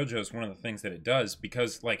with JoJo's, one of the things that it does,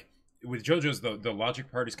 because like with JoJo's, the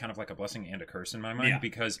logic part is kind of like a blessing and a curse in my mind,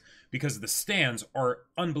 because the stands are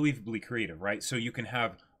unbelievably creative, right? So you can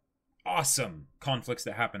have awesome conflicts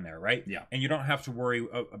that happen there, right? Yeah. And you don't have to worry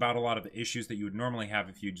about a lot of the issues that you would normally have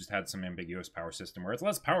if you just had some ambiguous power system where it's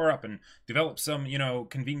let's power up and develop some, you know,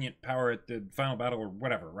 convenient power at the final battle or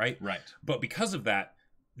whatever, right? Right. But because of that,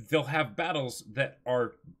 they'll have battles that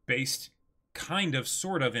are based kind of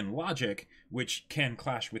sort of in logic, which can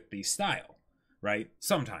clash with the style, right?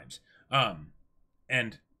 Sometimes.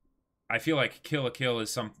 And I feel like Kill la Kill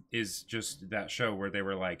is just that show where they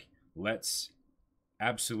were like, let's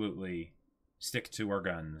absolutely stick to our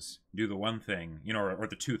guns, do the one thing, you know, or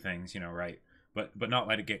the two things, you know, right? But not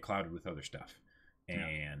let it get clouded with other stuff.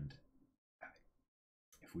 And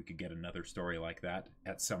if we could get another story like that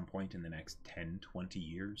at some point in the next 10, 20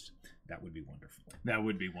 years, that would be wonderful. That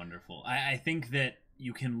would be wonderful. I think that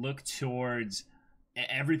you can look towards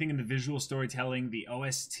everything in the visual storytelling, the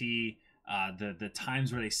OST, the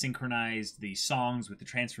times where they synchronized the songs with the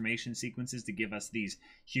transformation sequences to give us these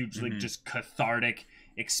huge, like, just cathartic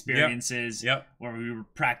experiences where we were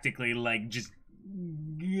practically like just,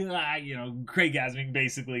 you know, Craigasming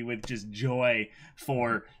basically with just joy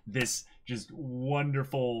for this just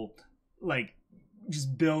wonderful, like,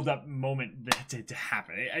 just build up moment to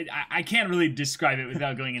happen. I can't really describe it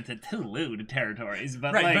without going into too lewd territories,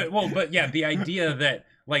 but but yeah, the idea that,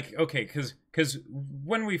 like, okay, because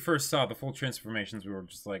when we first saw the full transformations, we were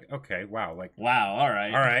just like, okay, wow, all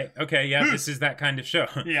right, okay, yeah, this is that kind of show.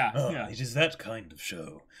 Yeah. It is that kind of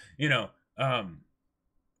show, you know.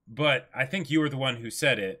 But I think you were the one who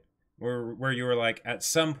said it, where you were like, at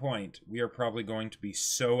some point, we are probably going to be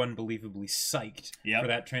so unbelievably psyched for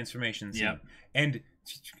that transformation scene. And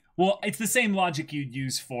well, it's the same logic you'd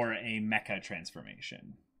use for a mecha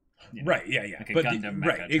transformation. You know, right, yeah. Like a Gundam mecha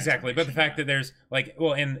right, exactly. But the fact that there's, like,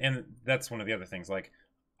 well, and that's one of the other things. Like,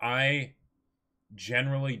 I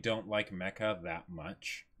generally don't like mecha that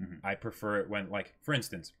much. I prefer it when, like, for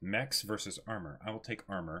instance, mechs versus armor. I will take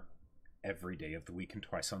armor every day of the week and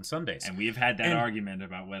twice on Sundays. And we've had that argument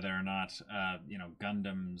about whether or not, you know,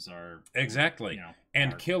 Gundams are exactly. You know,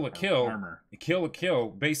 and Kill la Kill, armor. Kill la Kill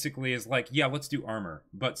basically is like, yeah, let's do armor,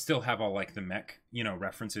 but still have all like the mech, you know,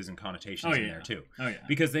 references and connotations in there too. Oh yeah.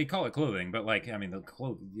 Because they call it clothing, but like, I mean,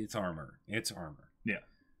 it's armor. It's armor.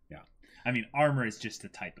 Yeah. Yeah. I mean, armor is just a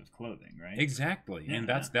type of clothing, right? Exactly. Yeah, And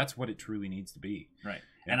that's what it truly needs to be. Right.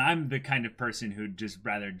 Yeah. And I'm the kind of person who'd just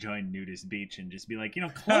rather join Nudist Beach and just be like,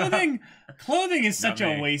 clothing is such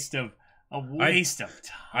a waste of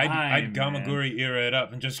time. I'd Gamaguri era it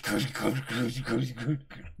up and just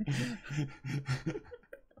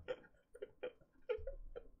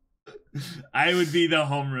I would be the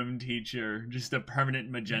homeroom teacher, just a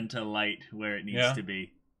permanent magenta light where it needs to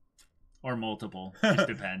be. Or multiple. Just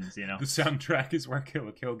depends, The soundtrack is where Kill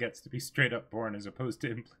la Kill gets to be straight up porn as opposed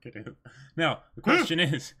to implicative. Now, the question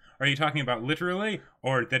is, are you talking about literally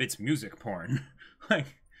or that it's music porn?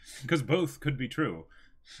 Because both could be true.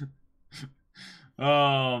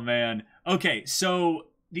 Oh, man. Okay, so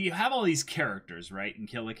you have all these characters, right, in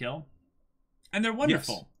Kill la Kill? And they're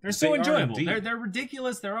wonderful. Yes, they're so enjoyable. They're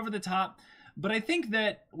ridiculous. They're over the top. But I think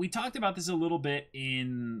that we talked about this a little bit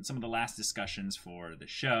in some of the last discussions for the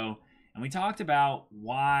show. And we talked about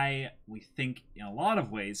why we think, in a lot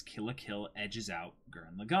of ways, Kill la Kill edges out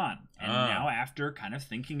Gurren Lagann. And now, after kind of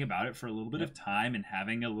thinking about it for a little bit of time and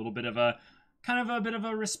having a little bit of a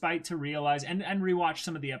respite to realize and rewatch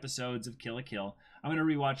some of the episodes of Kill la Kill, I'm going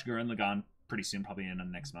to rewatch Gurren Lagann pretty soon, probably in the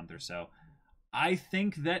next month or so. I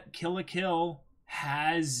think that Kill la Kill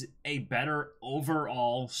has a better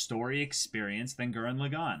overall story experience than Gurren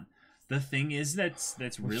Lagann. The thing is that's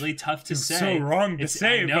really tough to say. So wrong to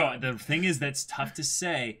say. No, the thing is that's tough to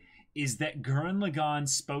say is that Gurren Lagann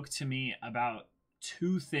spoke to me about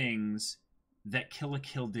two things that Kill la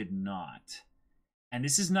Kill did not. And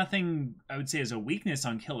this is nothing I would say is a weakness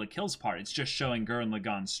on Kill la Kill's part. It's just showing Gurren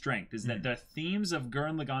Lagann's strength. Is that the themes of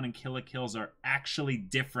Gurren Lagann and Kill la Kill's are actually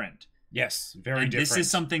different. Yes, very different. This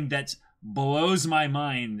is something that blows my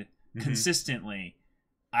mind consistently.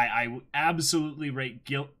 I absolutely rate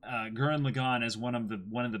Gurren Lagann as one of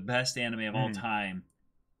the best anime of all time,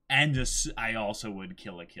 and I also would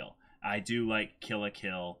Kill la Kill. I do like Kill la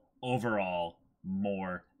Kill overall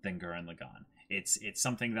more than Gurren Lagann. It's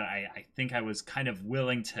something that I think I was kind of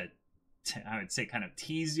willing to I would say kind of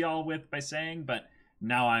tease y'all with by saying, but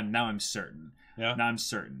now I'm certain. Yeah. Now I'm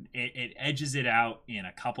certain. It edges it out in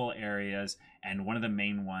a couple areas, and one of the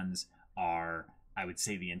main ones are, I would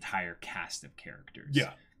say, the entire cast of characters.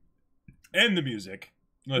 Yeah. And the music.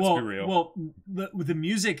 Let's be real. Well, the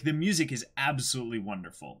music is absolutely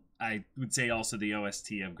wonderful. I would say also the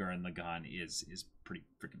OST of Gurren Lagann is pretty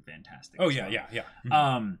freaking fantastic. Oh yeah, well. yeah.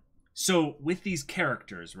 Mm-hmm. So with these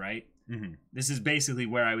characters, right? Mm-hmm. This is basically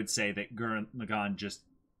where I would say that Gurren Lagann just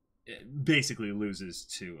basically loses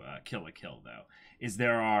to Kill la Kill, though. Is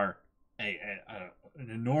there are an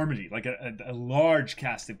enormity, like a large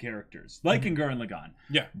cast of characters, like in Gurren Lagann.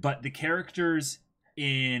 Yeah. But the characters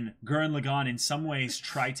in Gurren Lagann in some ways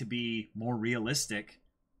try to be more realistic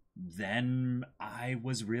than I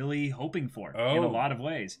was really hoping for in a lot of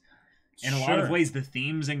ways. In a lot of ways, the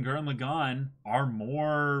themes in Gurren Lagann are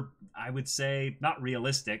more, I would say, not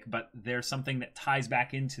realistic, but they're something that ties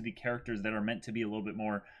back into the characters that are meant to be a little bit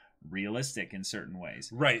more realistic in certain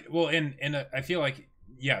ways. Right. Well, and I feel like,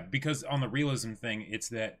 yeah, because on the realism thing, it's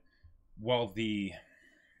that while the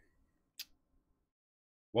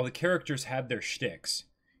characters had their shticks,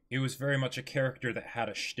 it was very much a character that had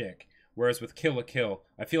a shtick. Whereas with Kill la Kill,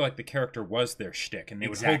 I feel like the character was their shtick, and they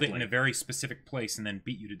would hold it in a very specific place and then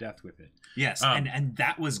beat you to death with it. Yes, and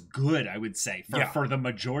that was good, I would say. For the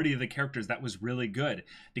majority of the characters, that was really good.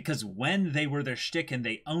 Because when they were their shtick and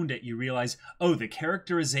they owned it, you realize, oh, the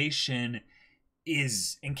characterization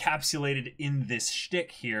is encapsulated in this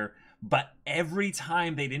shtick here, but every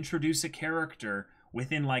time they'd introduce a character,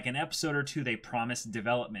 within like an episode or two, they promised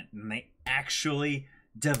development, and they actually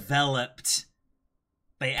developed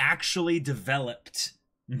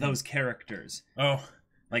those characters. Oh,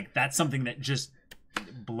 like that's something that just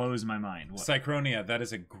blows my mind. Psychronia, that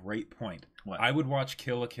is a great point. What? I would watch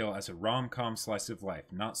Kill la Kill as a rom-com slice of life,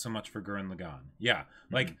 not so much for Gurren Lagann. Yeah,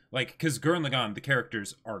 like because Gurren Lagann, the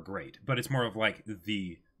characters are great, but it's more of like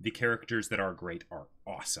the characters that are great are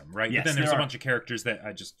awesome, right? Yes, but then there's a bunch of characters that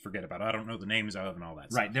I just forget about. I don't know the names of and all that.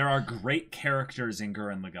 Right, stuff. there are great characters in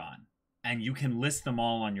Gurren Lagann, and you can list them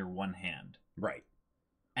all on your one hand. Right.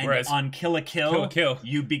 And whereas on Kill la Kill,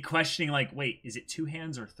 you'd be questioning, like, wait, is it 2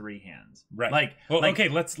 hands or 3 hands? Right. Okay,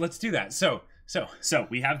 let's do that. So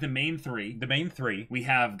we have the main three. We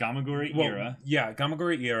have Gamaguri Era. Yeah,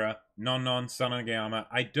 Gamaguri Era, Non Sanagayama.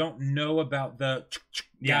 I don't know about the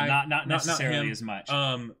guy. Not necessarily as much.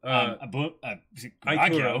 Aikuro.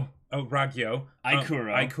 Ragyo.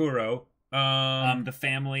 Aikuro. The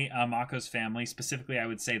family, Mako's family, specifically I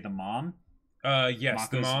would say the mom. Yes,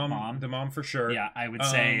 Mako's the mom for sure. Yeah, I would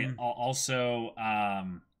say also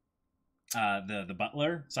the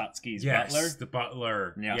butler, Satsuki's yes, butler. the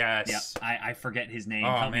butler. Yeah, Yes. yeah. I forget his name.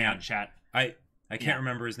 Oh, Help me man. out, chat. I can't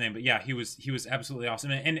remember his name, but yeah, he was absolutely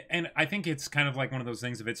awesome. And I think it's kind of like one of those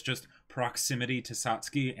things if it's just proximity to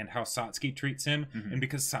Satsuki and how Satsuki treats him, and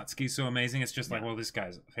because Satsuki's so amazing, it's just like, well, this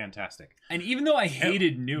guy's fantastic. And even though I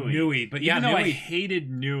hated Nui, I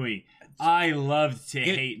hated Nui, I loved to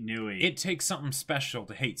hate Nui. It takes something special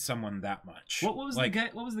to hate someone that much. What was the guy?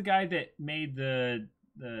 What was the guy that made the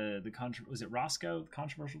was it Roscoe, the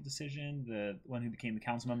controversial decision, the one who became the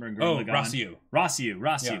council member in Gurren Lagann?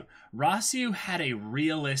 Rossiu. Yeah. Rossiu had a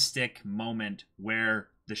realistic moment where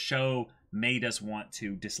the show made us want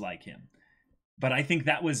to dislike him, but I think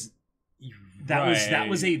that was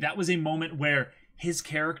a moment where his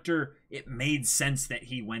character, it made sense that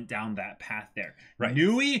he went down that path there. Right.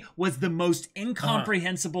 Nui was the most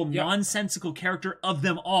incomprehensible, nonsensical character of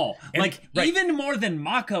them all. And, even more than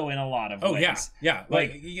Mako in a lot of ways. Yeah.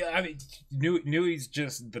 I mean, Nui's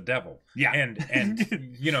just the devil. Yeah.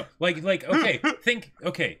 And you know,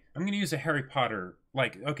 okay, I'm gonna use a Harry Potter,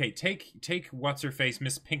 take what's her face,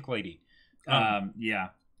 Miss Pink Lady.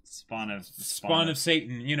 Spawn of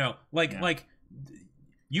Satan, you know,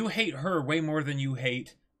 you hate her way more than you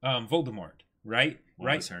hate Voldemort, right?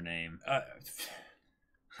 What was her name?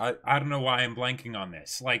 I don't know why I'm blanking on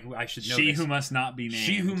this. I should know. She who must not be named.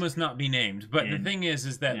 She who must not be named. But the thing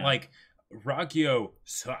is that Ragyo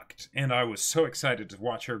sucked, and I was so excited to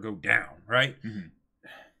watch her go down, right?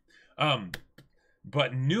 Mm-hmm.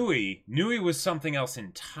 But Nui was something else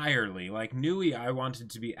entirely. Nui, I wanted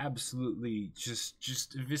to be absolutely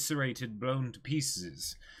just eviscerated, blown to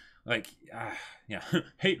pieces.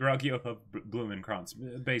 Hate Ragyo of Blumenkrantz,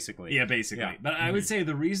 basically. Yeah, basically. Yeah. But I would say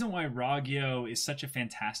the reason why Ragyo is such a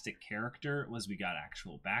fantastic character was we got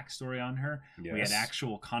actual backstory on her. Yes. We had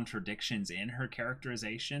actual contradictions in her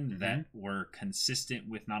characterization that were consistent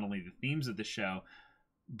with not only the themes of the show,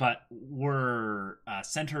 but were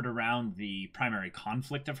centered around the primary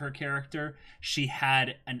conflict of her character. She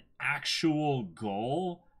had an actual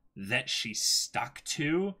goal that she stuck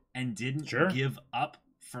to and didn't give up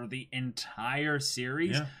for the entire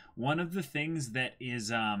series. Yeah. One of the things that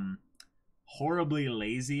is horribly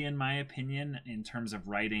lazy, in my opinion, in terms of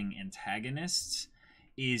writing antagonists,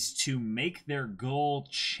 is to make their goal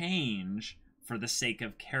change for the sake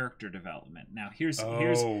of character development. Now, here's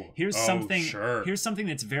something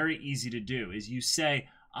that's very easy to do. Is you say,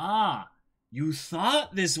 you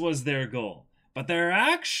thought this was their goal, but their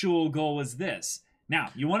actual goal was this.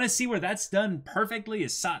 Now, you want to see where that's done perfectly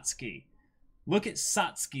is Satsuki. Look at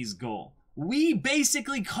Satsuki's goal. We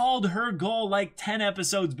basically called her goal 10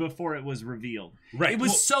 episodes before it was revealed. Right. It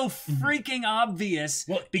was so freaking obvious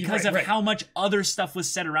because of how much other stuff was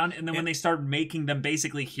said around it. And then when they started making them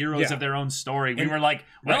basically heroes of their own story, we were like,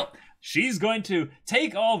 well, she's going to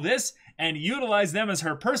take all this and utilize them as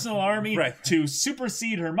her personal army to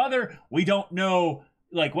supersede her mother. We don't know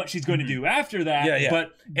what she's going to do after that. Yeah.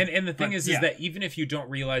 But the thing is that even if you don't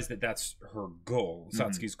realize that that's her goal,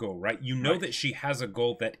 Satsuki's goal, right? You know that she has a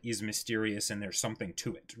goal that is mysterious and there's something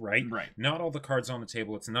to it, right? Right. Not all the cards on the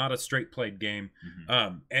table. It's not a straight played game.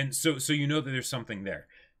 And so you know that there's something there.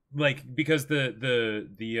 Because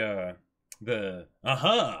I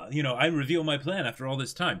reveal my plan after all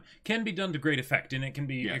this time can be done to great effect, and it can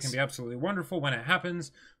be absolutely wonderful when it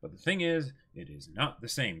happens. But the thing is, it is not the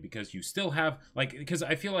same because you still have because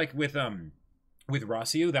I feel like with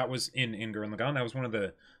Rossiu, that was in Gurren Lagann, that was one of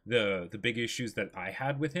the big issues that I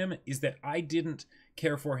had with him, is that I didn't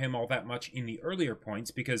care for him all that much in the earlier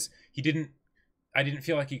points because I didn't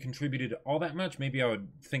feel like he contributed all that much. Maybe I would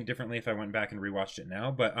think differently if I went back and rewatched it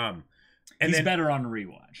now, but and he's better on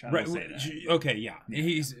rewatch. I will say that. Okay, yeah.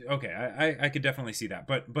 He's okay. I could definitely see that.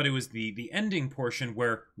 But it was the ending portion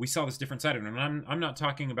where we saw this different side of him. And I'm not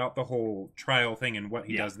talking about the whole trial thing and what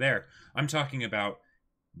he does there. I'm talking about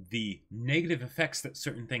the negative effects that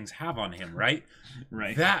certain things have on him, right?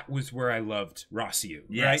 Right. That was where I loved Rossiu,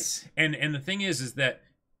 right? And the thing is that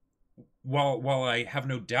while I have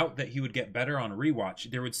no doubt that he would get better on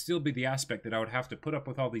rewatch, there would still be the aspect that I would have to put up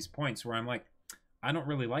with all these points where I'm like, I don't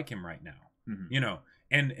really like him right now, you know?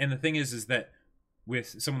 And the thing is that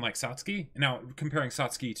with someone like Satsuki, now comparing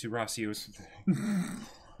Satsuki to Rossiu is...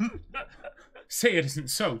 Say it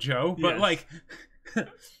isn't so, Joe, but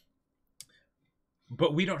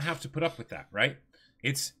but we don't have to put up with that, right?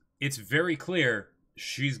 It's very clear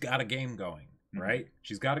she's got a game going, right?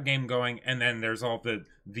 She's got a game going, and then there's all the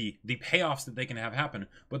payoffs that they can have happen,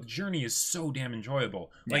 but the journey is so damn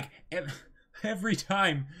enjoyable. every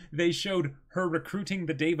time they showed her recruiting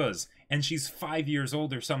the Devas, and she's 5 years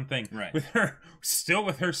old or something, Right. with her still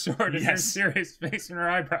with her sword and her serious face and her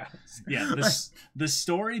eyebrows. Yeah, the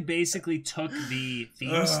story basically took the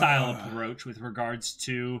theme style approach with regards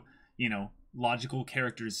to, you know, logical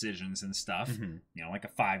character decisions and stuff. Mm-hmm. You know, like a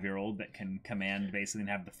 5-year-old that can command basically and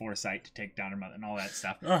have the foresight to take down her mother and all that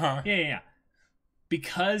stuff. Yeah.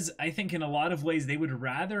 Because I think in a lot of ways they would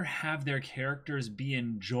rather have their characters be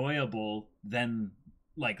enjoyable than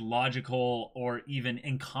like logical or even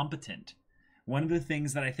incompetent. One of the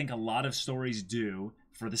things that I think a lot of stories do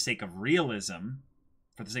for the sake of realism,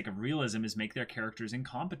 is make their characters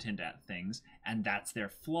incompetent at things, and that's their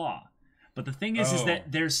flaw. But the thing is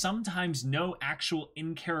that there's sometimes no actual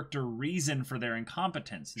in-character reason for their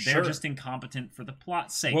incompetence. They're just incompetent for the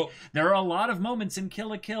plot's sake. Well, there are a lot of moments in Kill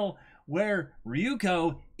la Kill where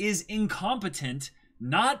Ryuko is incompetent,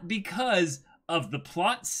 not because of the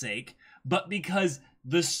plot's sake, but because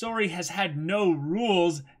the story has had no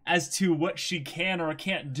rules as to what she can or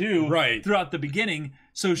can't do throughout the beginning.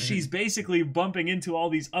 So she's basically bumping into all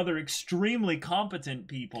these other extremely competent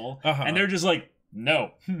people, and they're just like,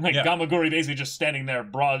 no. Gamagori basically just standing there,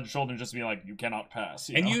 broad-shouldered, just being like, you cannot pass.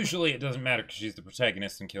 You know? Usually it doesn't matter because she's the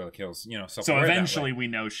protagonist in Kill la Kill's, you know, so eventually we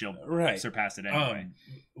know she'll surpass it anyway.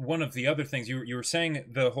 One of the other things, you were saying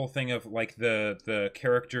the whole thing of, like, the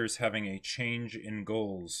characters having a change in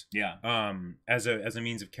goals. Yeah. As a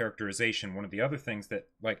means of characterization. One of the other things that,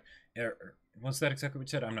 like, was that exactly what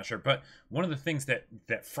you said? I'm not sure. But one of the things that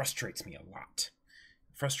frustrates me a lot,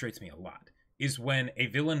 is when a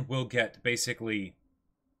villain will get basically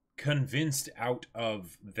convinced out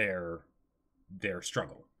of their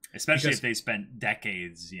struggle. Especially if they spent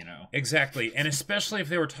decades, you know. Exactly. And especially if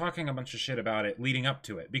they were talking a bunch of shit about it leading up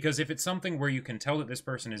to it. Because if it's something where you can tell that this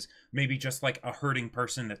person is maybe just like a hurting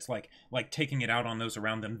person that's like taking it out on those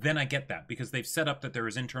around them, then I get that. Because they've set up that there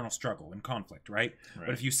is internal struggle and conflict, right? But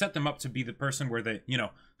if you set them up to be the person where they, you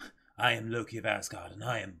know, I am Loki of Asgard and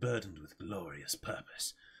I am burdened with glorious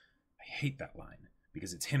purpose. I hate that line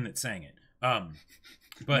because it's him that's saying it.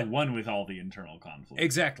 But the one with all the internal conflict.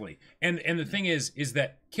 Exactly. And the thing is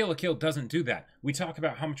that Kill la Kill doesn't do that. We talk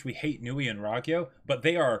about how much we hate Nui and Ragyo, but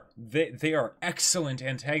they are excellent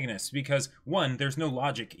antagonists because, one, there's no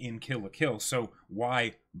logic in Kill la Kill, so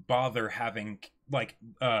why bother having like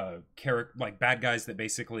bad guys that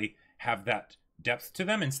basically have that depth to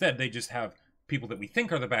them? Instead, they just have people that we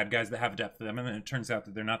think are the bad guys that have depth to them, and then it turns out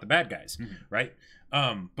that they're not the bad guys, right?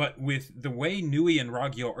 But with the way Nui and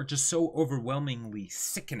Ragyo are just so overwhelmingly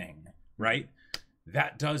sickening, right?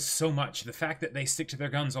 That does so much. The fact that they stick to their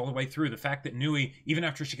guns all the way through, the fact that Nui, even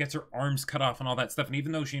after she gets her arms cut off and all that stuff, and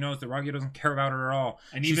even though she knows that Ragyo doesn't care about her at all,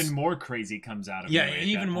 and even more crazy comes out of her. Yeah, and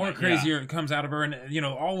even more crazier comes out of her, and you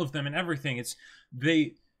know, all of them and everything. It's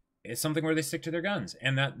something where they stick to their guns,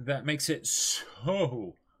 and that makes it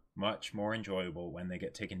so much more enjoyable when they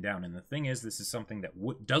get taken down. And the thing is, this is something that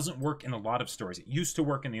doesn't work in a lot of stories. It used to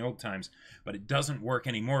work in the old times, but it doesn't work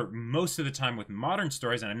anymore most of the time with modern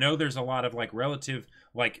stories. And I know there's a lot of like relative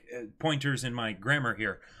pointers in my grammar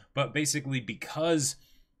here, but basically because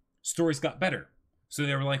stories got better, so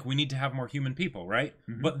they were like, we need to have more human people, right?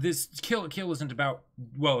 But this Kill la Kill isn't about,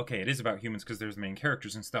 well, okay, it is about humans because there's the main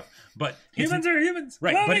characters and stuff, but humans are humans,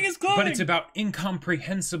 right? Clothing is clothing. But it's about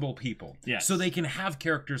incomprehensible people, yes. So they can have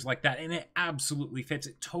characters like that, and it absolutely fits.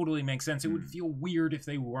 It totally makes sense. It would feel weird if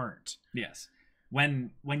they weren't. Yes,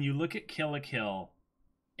 when you look at Kill la Kill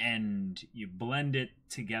and you blend it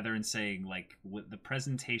together and say like what the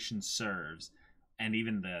presentation serves, and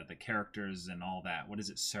even the characters and all that, what does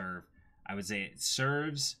it serve? I would say it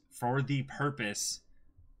serves for the purpose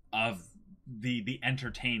of the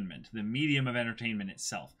entertainment, the medium of entertainment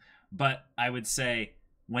itself. But I would say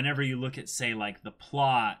whenever you look at, say, like the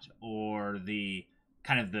plot or the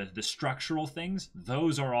kind of the structural things,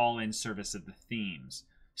 those are all in service of the themes.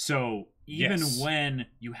 So even when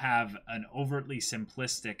you have an overtly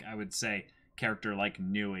simplistic, I would say, character like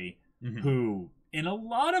Nui, who in a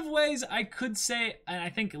lot of ways I could say, and I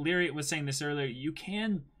think Lyriat was saying this earlier, you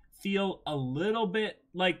can feel a little bit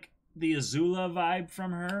like the Azula vibe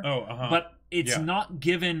from her, but it's not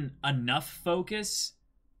given enough focus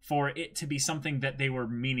for it to be something that they were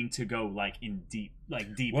meaning to go like deep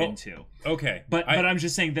into. Okay, but I'm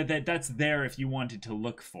just saying that's there if you wanted to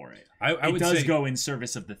look for it. It does say, go in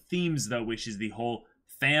service of the themes though, which is the whole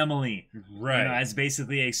family, right? You know, as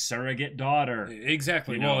basically a surrogate daughter,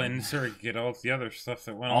 exactly. You know? Well, and surrogate, all the other stuff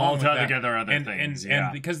that went all along with together, other things,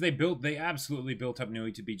 and because they absolutely built up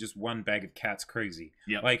Nui to be just one bag of cats crazy,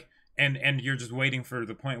 Yep. And you're just waiting for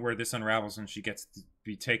the point where this unravels and she gets to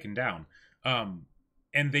be taken down.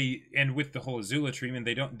 and with the whole Azula treatment,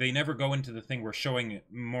 they never go into the thing where showing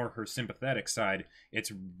more her sympathetic side.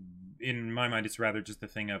 It's, in my mind, it's rather just the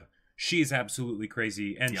thing of she's absolutely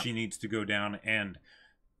crazy and she needs to go down, and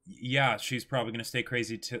yeah, she's probably going to stay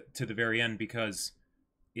crazy to the very end because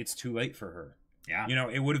it's too late for her. Yeah. You know,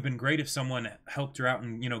 it would have been great if someone helped her out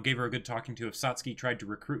and, you know, gave her a good talking to if Satsuki tried to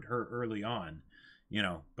recruit her early on, you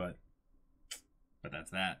know, but that's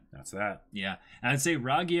that. That's that. Yeah. And I'd say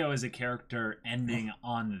Ragyo as a character ending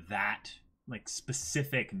on that, like,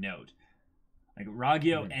 specific note. Like,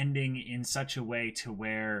 Ragyo ending in such a way to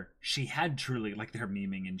where she had truly, like they're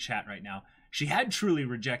memeing in chat right now, she had truly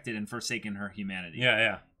rejected and forsaken her humanity. Yeah,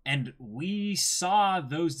 yeah. And we saw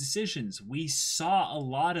those decisions. We saw a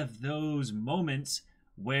lot of those moments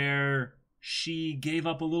where she gave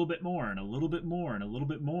up a little bit more and a little bit more and a little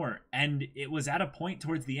bit more. And it was at a point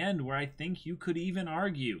towards the end where I think you could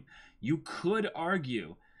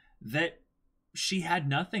argue that she had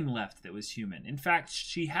nothing left that was human. In fact,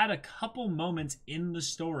 she had a couple moments in the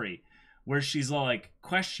story where she's like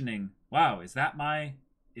questioning, wow, is that my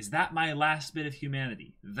last bit of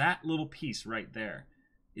humanity? That little piece right there.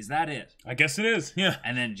 Is that it? I guess it is. Yeah.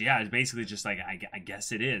 And then, yeah, it's basically just like, I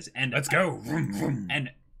guess it is. And let's go. Vroom, vroom. And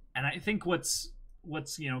I think what's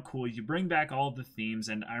you know, cool, you bring back all of the themes,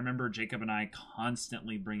 and I remember Jacob and I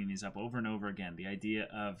constantly bringing these up over and over again. The idea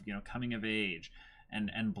of, you know, coming of age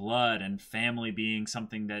and blood and family being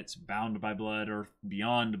something that's bound by blood or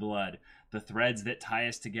beyond blood. The threads that tie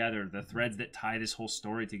us together, the threads that tie this whole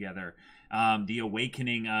story together. The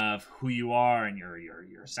awakening of who you are and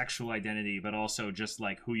your sexual identity, but also just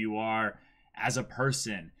like who you are as a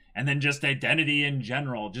person, and then just identity in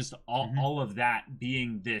general, just all of that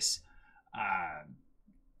being this, I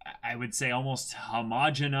would say almost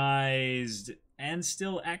homogenized and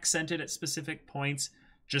still accented at specific points,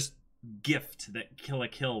 just gift that Kill la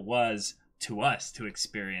Kill was to us to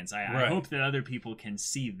experience. I hope that other people can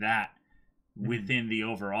see that within the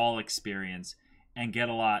overall experience and get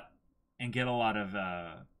a lot of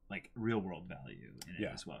like real world value in it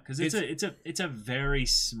as well, because it's a very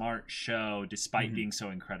smart show despite being so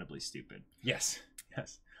incredibly stupid. Yes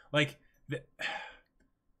Like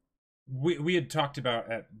we had talked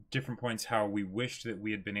about at different points how we wished that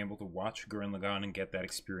we had been able to watch Gurren Lagann and get that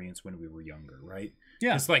experience when we were younger, right?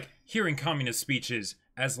 Yeah, it's like hearing communist speeches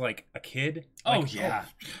as like a kid. Oh yeah.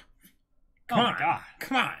 Come on, God.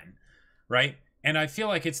 Come on, right? And I feel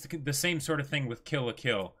like it's the same sort of thing with Kill la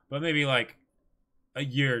Kill, but maybe like a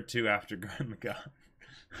year or two after Gurren Lagann.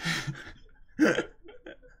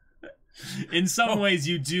 In some ways,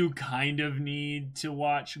 you do kind of need to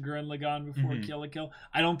watch Gurren Lagann before Kill la Kill.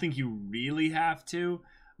 I don't think you really have to,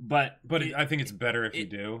 but I think it's better if you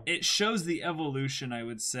do. It shows the evolution, I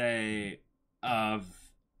would say, of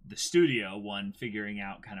the studio one figuring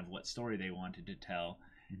out kind of what story they wanted to tell.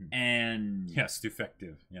 And yes,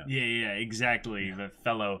 defective. Yeah, exactly. The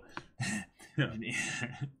fellow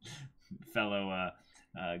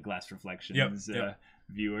Glass Reflections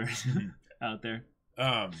viewers out there.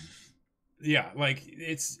 Yeah, like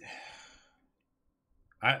it's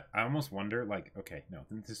I almost wonder, like, okay, no,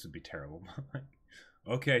 this would be terrible. Like,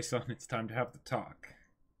 okay, son, it's time to have the talk.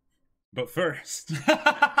 But first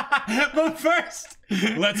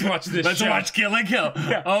let's watch this Let's watch Kill la Kill.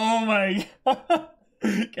 Yeah. Oh my God.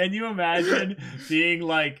 Can you imagine being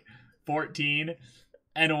like 14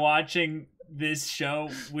 and watching this show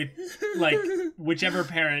with like whichever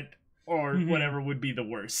parent or whatever would be the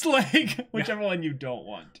worst, like whichever one you don't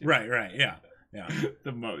want to. Right, yeah.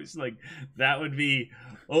 The most, like, that would be,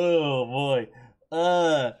 oh boy,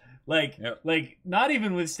 like not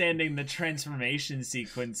even withstanding the transformation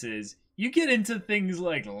sequences, you get into things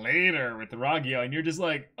like later with Ragyo and you're just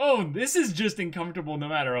like, oh, this is just uncomfortable no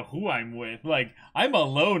matter who I'm with. Like, I'm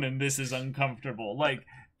alone and this is uncomfortable. Like,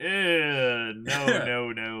 no,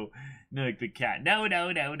 like the cat, no.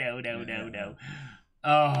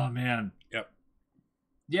 Oh man. Yep.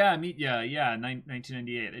 Yeah,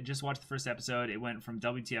 1998. I just watched the first episode. It went from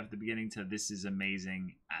WTF at the beginning to this is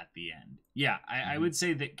amazing at the end. Yeah, I would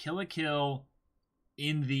say that Kill la Kill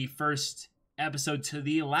in the first episode to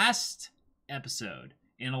the last episode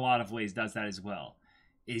in a lot of ways does that as well.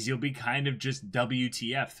 Is you'll be kind of just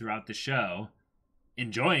WTF throughout the show,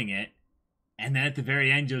 enjoying it, and then at the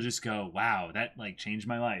very end you'll just go, wow, that like changed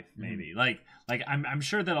my life, maybe. Like I'm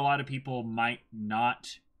sure that a lot of people might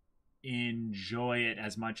not enjoy it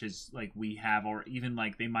as much as like we have, or even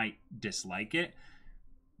like they might dislike it.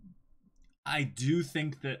 I do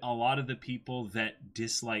think that a lot of the people that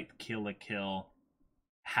dislike Kill la Kill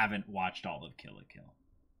haven't watched all of Kill la Kill.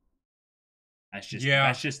 That's just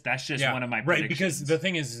one of my predictions. Right, because the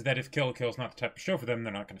thing is that if Kill la Kill is not the type of show for them,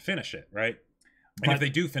 they're not going to finish it, right? And if they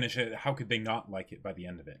do finish it, how could they not like it by the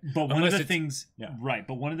end of it? But one of the things, right?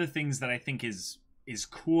 But one of the things that I think is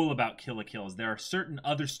cool about Kill la Kill is there are certain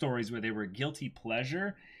other stories where they were guilty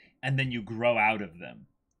pleasure, and then you grow out of them.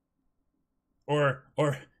 Or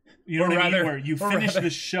you know or what rather, I mean? Where you finish the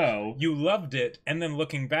show, you loved it, and then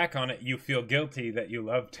looking back on it, you feel guilty that you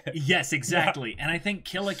loved it. Yes, exactly. And I think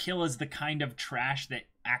Kill la Kill is the kind of trash that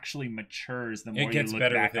actually matures the more it gets you look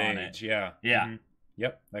better back with on age. it. Yeah. Yeah. Mm-hmm.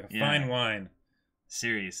 Yep. Like a fine wine.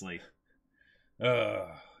 Seriously. Yeah.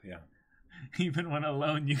 Even when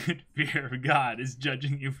alone, you could fear God is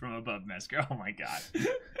judging you from above, Mesker. Oh my God.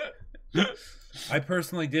 I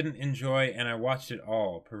personally didn't enjoy, and I watched it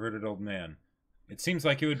all. Perverted Old Man. It seems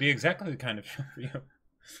like it would be exactly the kind of show for you.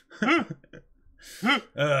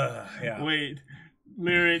 Yeah. Wait.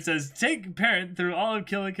 Lyric says, take parent through all of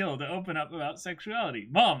Kill la Kill to open up about sexuality.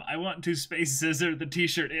 Mom, I want to space scissor the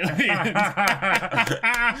t-shirt aliens.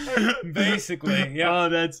 Basically, yeah.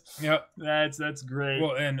 Oh, yep. That's great.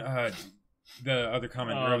 Well, and the other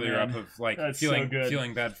comment earlier man. up of like That's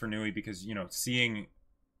feeling bad for Nui because seeing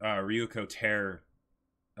Ryuko tear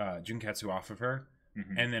Junketsu off of her,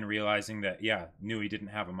 and then realizing that Nui didn't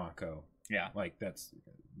have a Mako. Yeah, like that's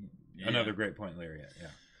another great point, Lariat. Yeah.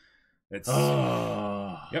 It's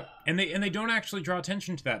yep, and they don't actually draw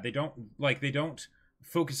attention to that. They don't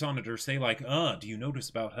focus on it or say like, do you notice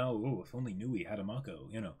about how if only Nui had a Mako,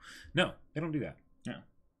 No, they don't do that. Yeah,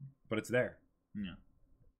 but it's there.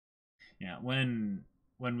 Yeah. When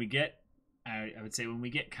we get, I would say when we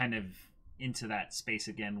get kind of into that space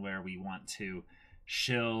again where we want to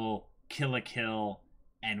shill Kill la Kill.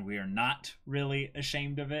 And we're not really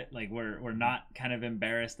ashamed of it. Like we're not kind of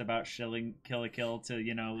embarrassed about shilling Kill la Kill to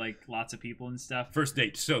like lots of people and stuff. First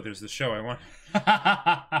date. So there's the show I want.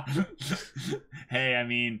 Hey, I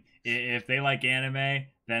mean, if they like anime,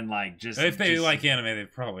 then like if they like anime,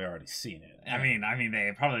 they've probably already seen it. I mean,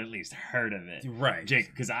 they probably at least heard of it, right?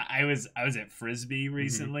 Jake, because I was at Frisbee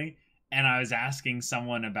recently, and I was asking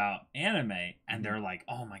someone about anime, and they're like,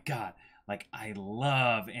 "Oh my god." Like, I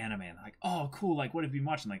love anime. And like, oh, cool. Like, what have you been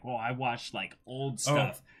watching? Like, well, I watched, like, old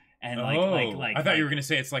stuff. And, like, I thought you were going to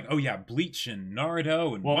say it's like, Bleach and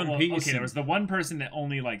Naruto and One Piece. Okay, there was the one person that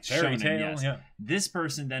only liked Fairy shonen, Tail, yes. Yeah. This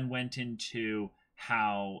person then went into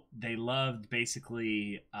how they loved,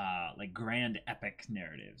 basically, like, grand epic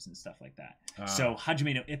narratives and stuff like that. So,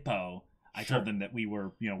 Hajime no Ippo, I told them that we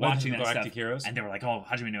were, watching that stuff. Heroes? And they were like, oh,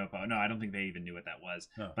 Hajime no Ippo. No, I don't think they even knew what that was.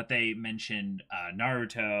 Oh. But they mentioned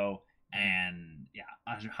Naruto... And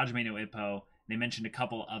Hajime no Ippo. They mentioned a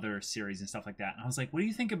couple other series and stuff like that. And I was like, what do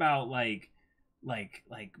you think about like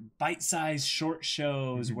bite-sized short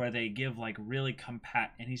shows where they give like really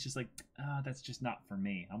compact? And he's just like, that's just not for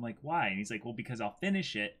me. I'm like, why? And he's like, well, because I'll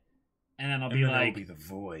finish it, and then I'll be like, it'll be the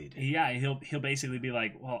void. Yeah, he'll basically be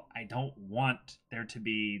like, well, I don't want there to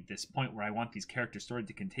be this point where I want these character stories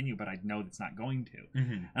to continue, but I know it's not going to.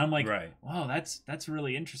 And I'm like, wow, that's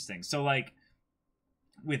really interesting. So like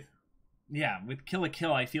with Kill la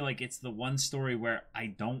Kill, I feel like it's the one story where I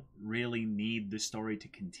don't really need the story to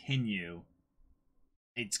continue.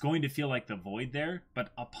 It's going to feel like the void there,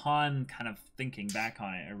 but upon kind of thinking back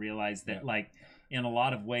on it, I realized that like in a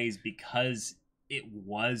lot of ways, because it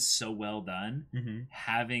was so well done,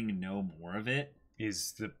 having no more of it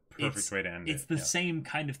is the perfect way to end it. It's the same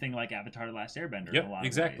kind of thing like Avatar: The Last Airbender in a lot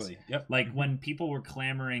of ways. Yep. Like when people were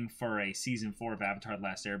clamoring for a season 4 of Avatar: The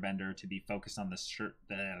Last Airbender to be focused on the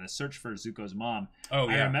search for Zuko's mom.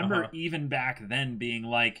 I remember even back then being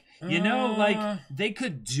like, like they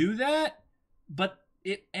could do that, but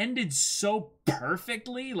it ended so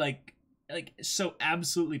perfectly, like so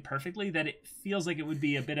absolutely perfectly that it feels like it would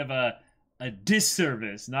be a bit of a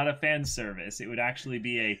disservice, not a fan service. It would actually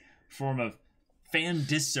be a form of fan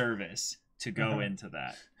disservice to go into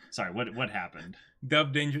that. Sorry, what happened?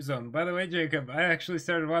 Dub Danger Zone. By the way, Jacob, I actually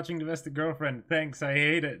started watching Domestic Girlfriend. Thanks, I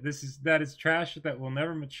hate it. That is trash that will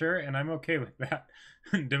never mature, and I'm okay with that.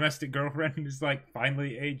 Domestic Girlfriend is like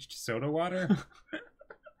finely aged soda water.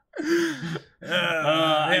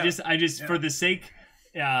 I just for the sake,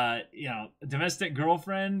 Domestic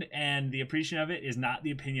Girlfriend and the appreciation of it is not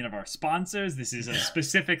the opinion of our sponsors. This is a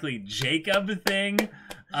specifically Jacob thing.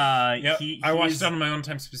 I watched it on my own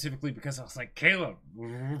time specifically because I was like, Caleb,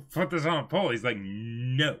 put this on a poll. He's like,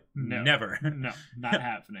 no, never. No, not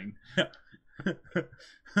happening.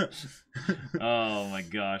 Oh my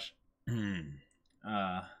gosh.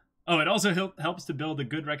 It also helps to build a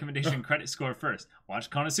good recommendation credit score first. Watch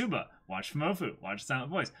Konosuba, watch Fumofu, watch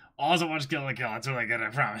Silent Voice. Also watch Kill la Kill. That's really good, I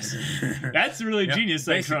promise. That's really genius,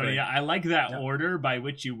 Crony. I like that order by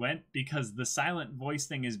which you went, because the Silent Voice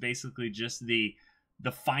thing is basically just the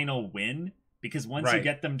final win. because once you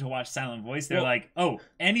get them to watch silent voice, they're like, oh,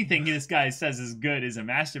 anything this guy says is good is a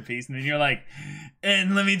masterpiece. And then you're like,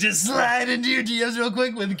 and let me just slide into your DMs real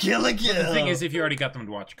quick with Kill la Kill. The thing is, if you already got them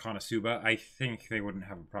to watch Konosuba, I think they wouldn't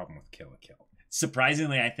have a problem with Kill la Kill.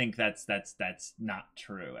 Surprisingly, I think that's not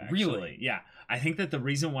true, actually. Really? Yeah. I think that the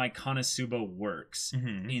reason why Konosuba works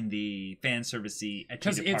in the fan service-y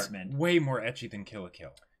ecchi department... it's way more ecchi than Kill la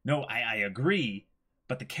Kill. No, I agree,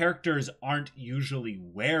 but the characters aren't usually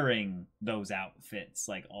wearing those outfits,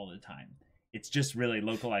 like, all the time. It's just really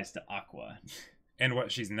localized to Aqua. And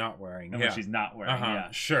what she's not wearing. And what she's not wearing, yeah.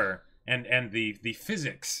 Sure. And the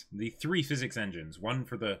physics, the 3 physics engines, one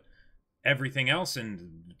for the everything else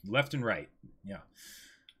and left and right. Yeah.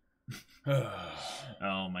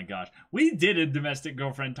 Oh my gosh. We did a domestic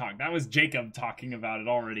girlfriend talk. That was Jacob talking about it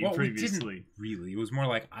already previously. We didn't really. It was more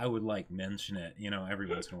like I would like mention it, every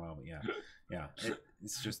once in a while, but yeah. Yeah.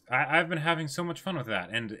 It's just I've been having so much fun with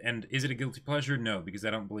that. And is it a guilty pleasure? No, because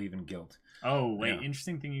I don't believe in guilt. Oh, wait. Yeah.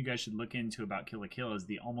 Interesting thing you guys should look into about Kill la Kill is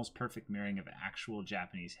the almost perfect mirroring of actual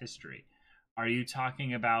Japanese history. Are you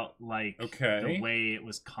talking about, like, the way it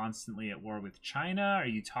was constantly at war with China? Are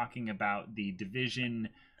you talking about the division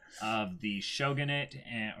of the shogunate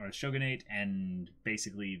and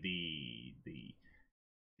basically the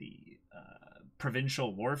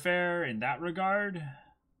provincial warfare in that regard?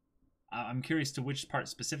 I'm curious to which part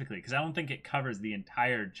specifically, because I don't think it covers the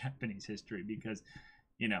entire Japanese history, because,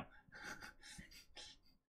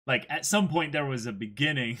 like, at some point there was a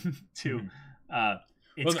beginning to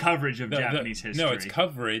its coverage of Japanese history. No, its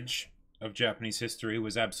coverage of Japanese history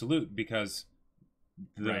was absolute, because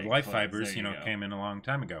the life fibers, came in a long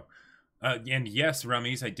time ago. And yes,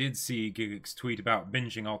 Rummies, I did see Gigix tweet about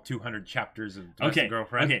binging all 200 chapters of Domestic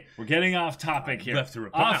Girlfriend. Okay, we're getting off topic here. Left to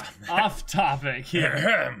reply. Off topic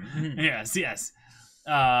here. Yes. Yes.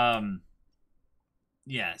 All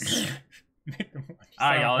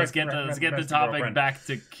right, y'all. Let's get the topic back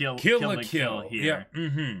to Kill la Kill here.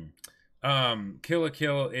 Yeah. Kill la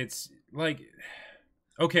Kill. It's like,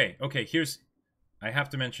 okay. Here's, I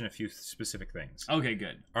have to mention a few specific things. Okay,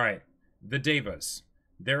 good. All right, the Devas.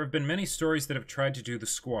 There have been many stories that have tried to do the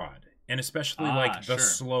squad, and especially the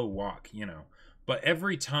slow walk, But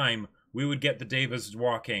every time we would get the Devas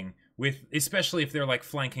walking with, especially if they're like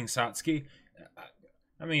flanking Satsuki,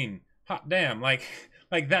 I mean, hot damn, like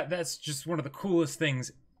that's just one of the coolest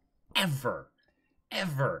things ever.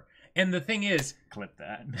 And the thing is, clip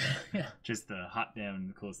that. Yeah, just the hot damn,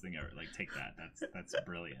 the coolest thing ever. Like, take that. That's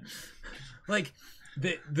brilliant. Like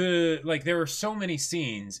there are so many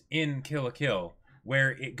scenes in Kill la Kill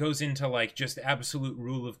where it goes into like just absolute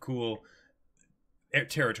rule of cool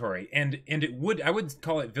territory, and I would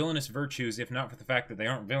call it villainous virtues if not for the fact that they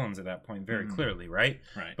aren't villains at that point very clearly, right?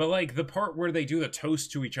 But like the part where they do the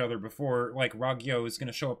toast to each other before like Ragyo is going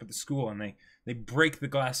to show up at the school, and they break the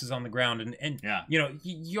glasses on the ground, and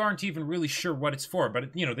you aren't even really sure what it's for,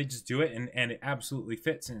 but they just do it, and it absolutely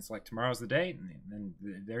fits, and it's like tomorrow's the day, and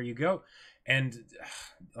there you go. And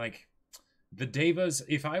like the Devas,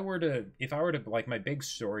 if I were to like, my big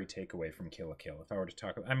story takeaway from Kill la Kill, if I were to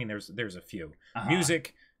talk, I mean, there's a few.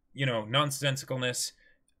 Music, nonsensicalness,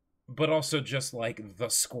 but also just like the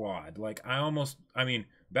squad. Like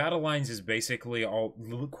Battle Lines is basically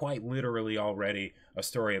quite literally already a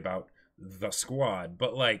story about the squad,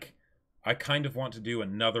 but like I kind of want to do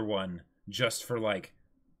another one just for like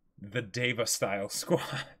the Deva style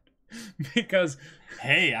squad, because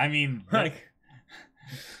like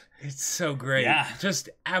it's so great. Yeah. Just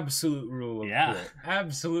absolute rule of cool.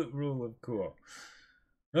 Absolute rule of cool.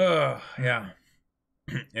 Oh, yeah.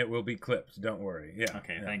 It will be clipped. Don't worry. Yeah.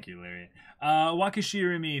 Okay. Yeah. Thank you, Larry.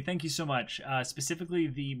 Wakashirimi, thank you so much. Specifically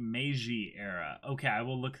the Meiji era. Okay, I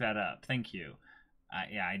will look that up. Thank you.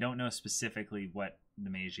 I don't know specifically what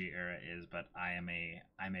the Meiji era is, but I'm a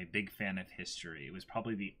big fan of history. It was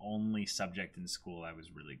probably the only subject in school I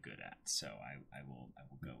was really good at, so I will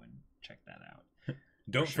go and check that out.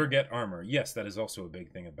 Don't forget armor. Yes, that is also a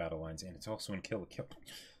big thing of Battle Lines, and it's also in Kill la Kill.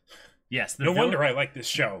 Yes, no wonder I like this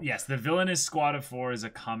show. Yes, the villainous squad of 4 is a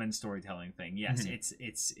common storytelling thing. Yes, it's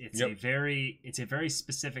a very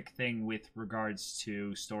specific thing with regards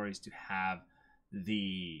to stories to have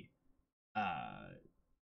the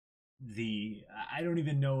I don't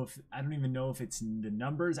even know if it's the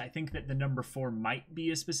numbers. I think that the number 4 might be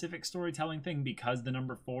a specific storytelling thing, because the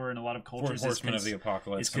number 4 in a lot of cultures of the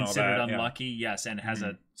apocalypse is considered unlucky, yes, and has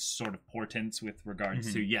a sort of portents with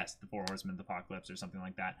regards to the 4 horsemen of the apocalypse or something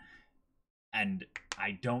like that. And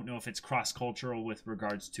I don't know if it's cross-cultural with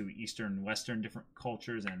regards to Eastern and Western different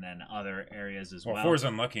cultures, and then other areas as well. 4 is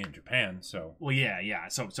unlucky in Japan, so. Well, yeah.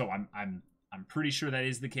 So I'm pretty sure that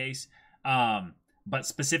is the case. but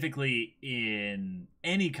specifically in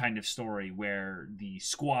any kind of story where the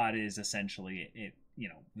squad is essentially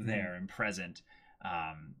there and present,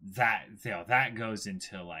 that goes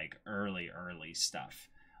into like early stuff,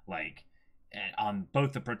 like on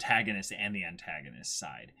both the protagonist and the antagonist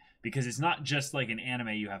side, because it's not just like an anime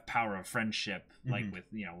you have power of friendship like with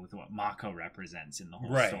what Mako represents in the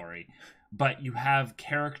whole story, but you have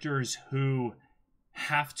characters who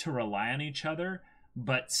have to rely on each other,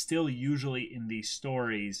 but still usually in these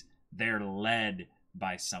stories they're led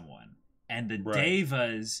by someone. And the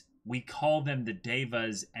devas, we call them the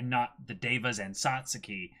devas and not the devas and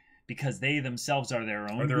Satsuki, because they themselves are their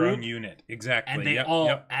own own unit. Exactly. And they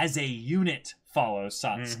all as a unit follow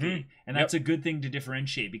Satsuki. And that's a good thing to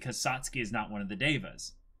differentiate, because Satsuki is not one of the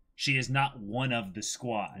devas. She is not one of the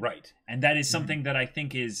squad. Right. And that is something that I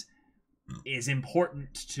think is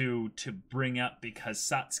important to bring up, because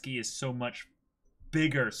Satsuki is so much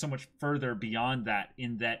bigger, so much further beyond that,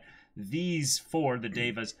 in that these four, the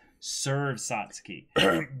devas, serve Satsuki.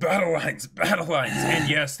 Battle lines. And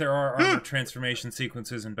yes, there are armor transformation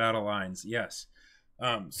sequences in battle lines. Yes.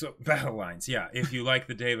 So battle lines, yeah. If you like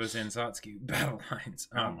the devas and Satsuki, battle lines.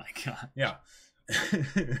 Oh my god. Yeah.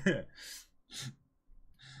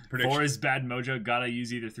 Four is bad mojo. Gotta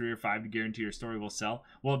use either 3 or 5 to guarantee your story will sell.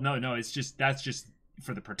 Well, no, that's just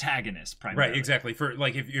for the protagonist primarily. Right, exactly. For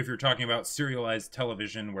like if you're talking about serialized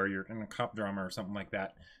television where you're in a cop drama or something like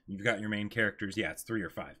that, you've got your main characters. Yeah, it's 3 or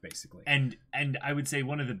 5 basically. And I would say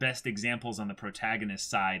one of the best examples on the protagonist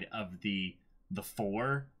side of the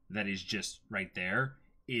 4 that is just right there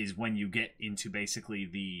is when you get into basically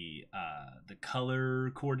the color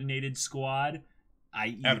coordinated squad,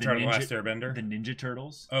 i.e. Avatar: The Last Airbender, the Ninja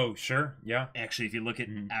Turtles. Oh, sure, yeah. Actually, if you look at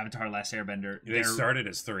Avatar: Last Airbender, they started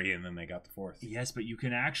as 3 and then they got the 4th. Yes, but you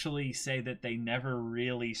can actually say that they never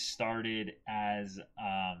really started as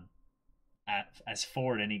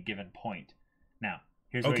 4 at any given point. Now,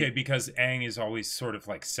 here's because Aang is always sort of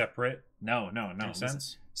like separate. No. In a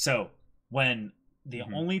sense. So when the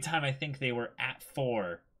only time I think they were at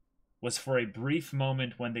 4 was for a brief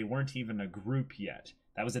moment when they weren't even a group yet.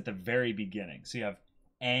 That was at the very beginning. So you have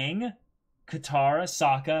Aang, Katara,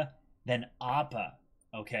 Sokka, then Appa.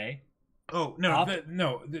 Okay. Oh no,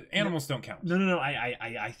 the animals don't count. No.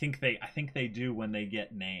 I think they do when they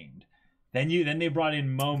get named. Then they brought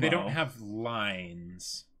in Momo. They don't have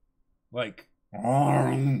lines, like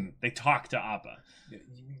they talk to Appa.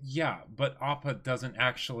 Yeah, but Appa doesn't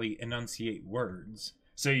actually enunciate words.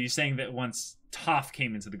 So you're saying that once Toph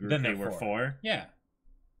came into the group, then they were 4? Yeah.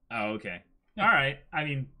 Oh, okay. Yeah. All right. I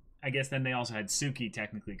mean, I guess then they also had Suki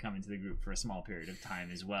technically come into the group for a small period of time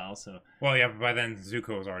as well. So. Well, yeah, but by then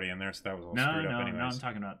Zuko was already in there, so that was all screwed up anyways. No, I'm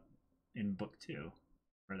talking about in book 2,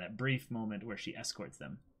 for that brief moment where she escorts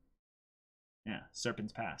them. Yeah,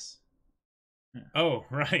 Serpent's Pass. Yeah. Oh,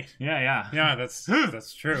 right. Yeah,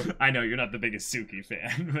 that's true. I know you're not the biggest Suki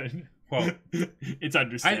fan, but well, it's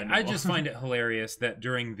understandable. I just find it hilarious that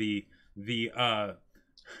during the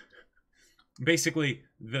basically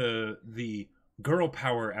the girl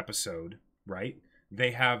power episode, right?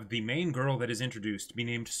 They have the main girl that is introduced be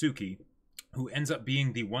named Suki, who ends up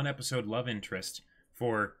being the 1 episode love interest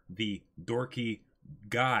for the dorky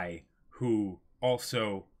guy who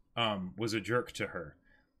also was a jerk to her.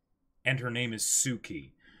 And her name is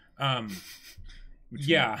Suki.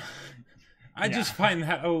 Yeah. I just find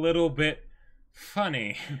that a little bit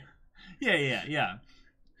funny. Yeah.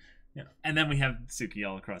 And then we have Suki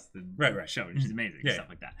all across the show, which is amazing. Stuff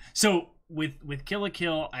like that. So with Kill la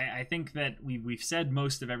Kill, I think that we've said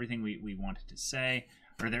most of everything we wanted to say.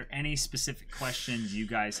 Are there any specific questions you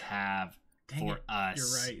guys have for us? You're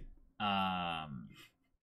right.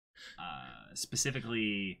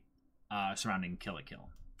 Specifically surrounding Kill la Kill.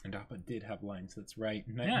 And Appa did have lines. That's right.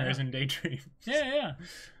 Nightmares and Daydreams. Yeah.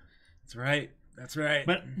 That's right.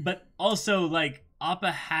 But also like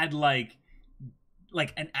Appa had like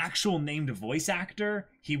an actual named voice actor.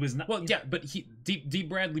 He was not. Well, yeah, but D.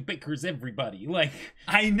 Bradley Baker's everybody. Like,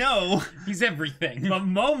 I know he's everything. But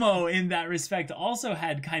Momo, in that respect, also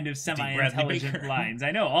had kind of semi-intelligent lines. I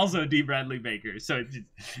know, also D. Bradley Baker. So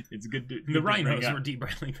it's good to. The rhinos were D.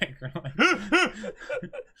 Bradley Baker.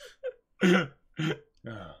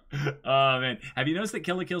 Oh man, have you noticed that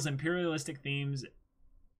Kill la Kill's imperialistic themes?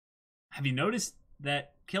 Have you noticed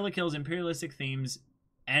that Kill la Kill's imperialistic themes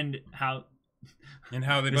and how they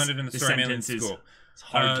blended in the story mainly in school? It's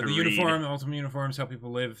hard to read. The ultimate uniforms help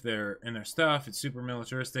people live in their stuff. It's super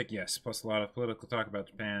militaristic, yes. Plus a lot of political talk about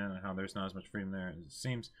Japan and how there's not as much freedom there as it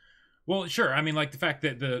seems. Well, sure. I mean, like the fact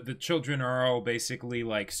that the children are all basically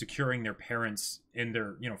like securing their parents in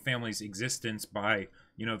their family's existence by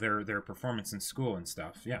their performance in school and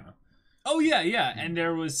stuff. Yeah. Oh yeah, yeah, and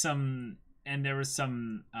there was some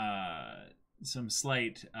some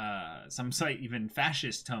slight even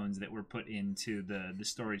fascist tones that were put into the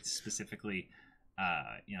story to specifically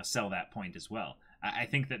sell that point as well. I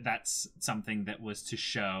think that that's something that was to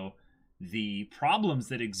show the problems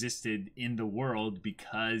that existed in the world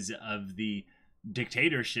because of the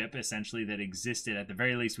dictatorship essentially that existed at the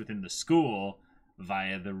very least within the school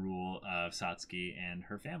via the rule of Satsuki and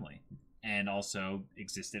her family, and also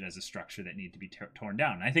existed as a structure that needed to be torn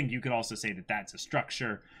down. And I think you could also say that that's a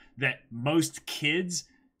structure that most kids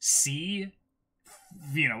see,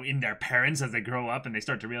 in their parents as they grow up and they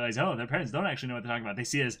start to realize, oh, their parents don't actually know what they're talking about. They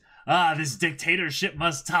see it as, this dictatorship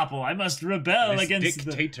must topple. I must rebel against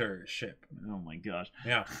dictatorship. Oh my gosh.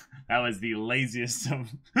 Yeah. That was the laziest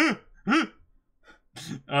of...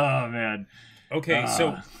 Oh, man. Okay,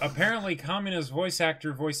 so apparently Kamina's voice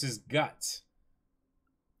actor voices Guts.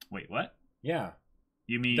 Wait, what? Yeah.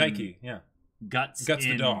 You mean... Daiki, yeah. Guts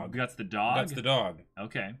the dog. Guts the dog? Guts the dog.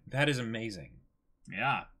 Okay. That is amazing.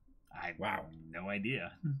 Yeah. I wow. No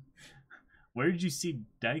idea. Where did you see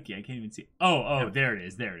Daiki? I can't even see. Oh, there it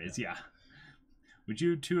is. There it is. Yeah. Would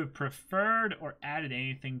you two have preferred or added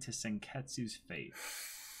anything to Senketsu's fate?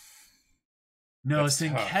 No, that's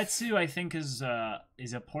Senketsu tough. I think is a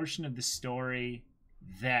portion of the story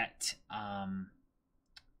that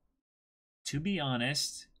to be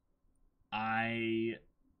honest, I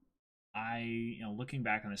looking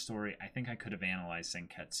back on the story, I think I could have analyzed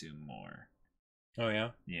Senketsu more. Oh yeah?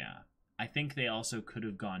 Yeah. I think they also could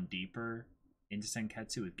have gone deeper into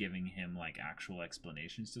Senketsu with giving him like actual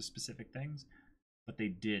explanations to specific things, but they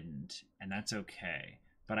didn't, and that's okay.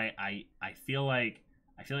 But I feel like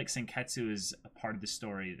Senketsu is a part of the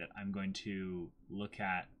story that I'm going to look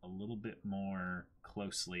at a little bit more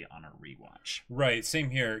closely on a rewatch. Right, same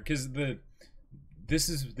here, because this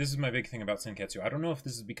is my big thing about Senketsu. I don't know if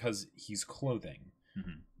this is because he's clothing.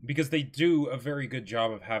 Mm-hmm. Because they do a very good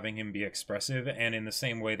job of having him be expressive, and in the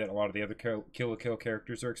same way that a lot of the other Kill la Kill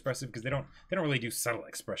characters are expressive, because they don't really do subtle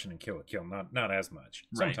expression in Kill la Kill, not as much.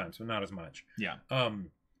 Right. Sometimes, but not as much. Yeah.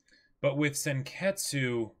 But with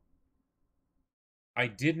Senketsu,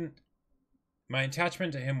 my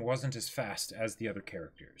attachment to him wasn't as fast as the other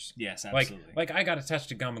characters. Yes, absolutely. Like I got attached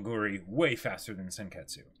to Gamaguri way faster than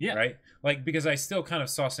Senketsu. Yeah. Right? Like, because I still kind of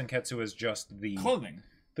saw Senketsu as just the clothing.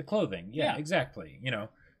 The clothing, yeah, exactly.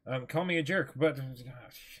 Call me a jerk, but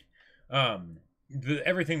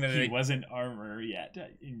everything that he wasn't armor yet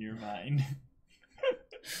in your mind.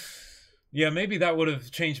 Yeah, maybe that would have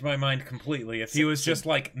changed my mind completely if he was just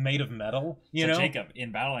like made of metal. You know, Jacob,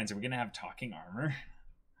 in Battle Lines, are we gonna have talking armor?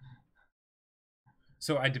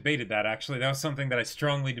 So I debated that, actually. That was something that I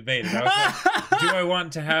strongly debated. I was like, do I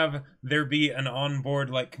want to have there be an onboard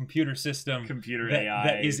like computer system, AI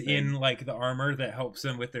that is in like the armor that helps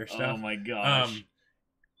them with their stuff? Oh my gosh.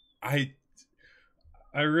 I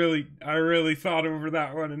really thought over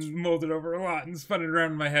that one and mulled it over a lot and spun it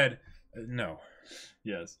around in my head. No.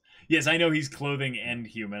 Yes, I know he's clothing and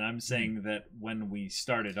human. I'm saying that when we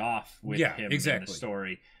started off with him in the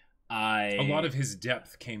story, a lot of his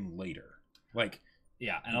depth came later. Like,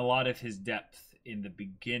 yeah, and a lot of his depth in the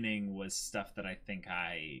beginning was stuff that I think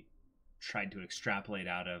I tried to extrapolate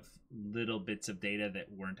out of little bits of data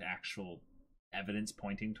that weren't actual evidence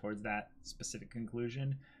pointing towards that specific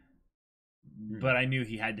conclusion. But I knew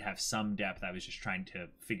he had to have some depth. I was just trying to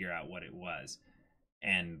figure out what it was.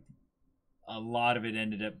 And a lot of it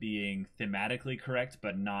ended up being thematically correct,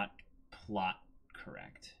 but not plot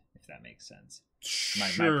correct, if that makes sense. My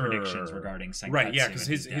predictions regarding Senketsu. Right, yeah, because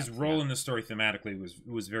his role in the story thematically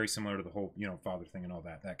was very similar to the whole, father thing and all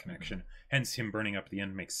that connection. Mm-hmm. Hence, him burning up at the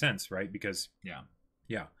end makes sense, right? Because,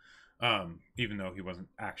 even though he wasn't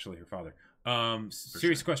actually her father.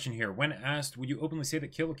 Serious question here. When asked, would you openly say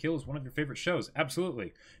that Kill la Kill is one of your favorite shows?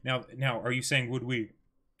 Absolutely. Now, are you saying would we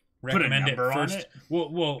recommend it first?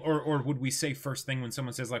 Well, or would we say first thing when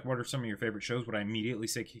someone says like, what are some of your favorite shows? Would I immediately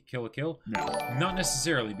say Kill la Kill? No, not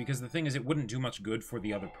necessarily, because the thing is, it wouldn't do much good for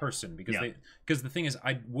the other person. Because the thing is,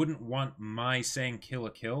 I wouldn't want my saying Kill la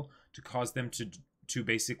Kill to cause them to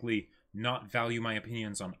basically not value my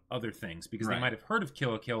opinions on other things, because they might have heard of Kill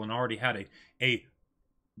la Kill and already had a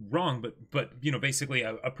wrong, but basically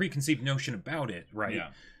a preconceived notion about it, right? Yeah.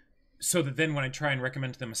 So that then when I try and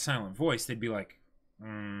recommend to them a silent voice, they'd be like,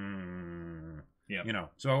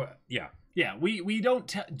 So we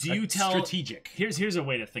don't do you tell strategic. Here's a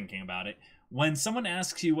way to thinking about it. When someone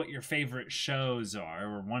asks you what your favorite shows are,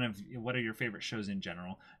 or what are your favorite shows in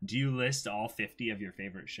general, do you list all 50 of your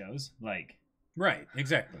favorite shows? Like, Right,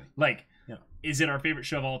 exactly. Like, Yeah. is it our favorite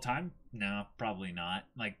show of all time? No, probably not.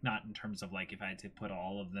 Like, not in terms of like if I had to put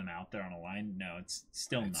all of them out there on a line. No, it's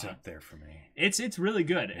still It's not. up there for me. It's really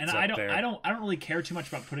good, and It's I up there. don't really care too much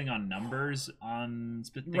about putting on numbers on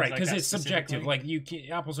things Right, because like that it's subjective. specifically.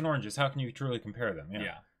 Like apples and oranges. How can you truly compare them?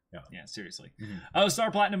 Yeah. Yeah. Seriously. Mhm. Oh,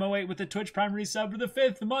 Star Platinum 08 with the Twitch Prime resub for the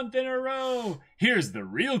 5th month in a row. Here's the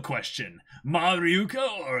real question: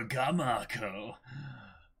 Maruko or Gamako?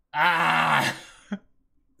 Ah.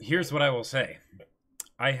 Here's what I will say.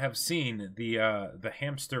 I have seen the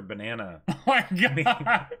hamster banana, Oh my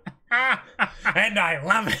god. and I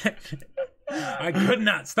love it. I could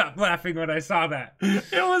not stop laughing when I saw that.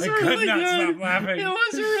 It was I really could not good. stop laughing. It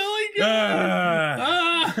was really good.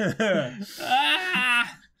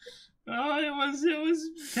 Oh, it was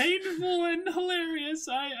painful and hilarious.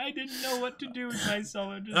 I didn't know what to do with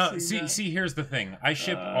myself. See, here's the thing. I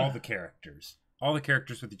ship all the characters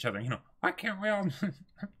with each other. You know, why can't we all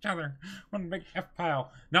each other one big F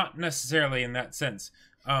pile? Not necessarily in that sense,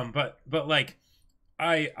 but like.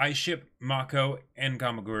 I ship Mako and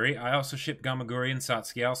Gamaguri. I also ship Gamaguri and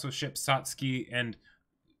Satsuki. I also ship Satsuki and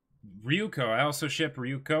Ryuko. I also ship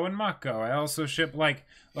Ryuko and Mako. I also ship like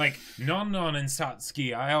Non and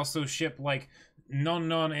Satsuki. I also ship like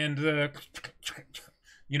Non and there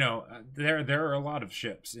are a lot of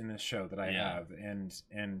ships in this show that I have, and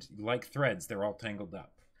like threads, they're all tangled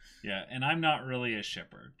up. Yeah, and I'm not really a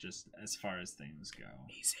shipper, just as far as things go.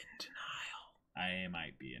 He's in denial. I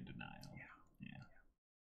might be in denial.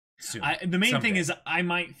 Soon. The main Someday. thing is I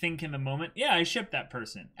might think in the moment, yeah, I ship that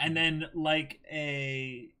person, and then like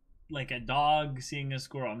a dog seeing a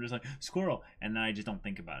squirrel, I'm just like squirrel, and then I just don't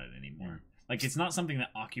think about it anymore. Like it's not something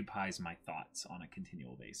that occupies my thoughts on a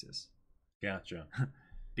continual basis. Gotcha.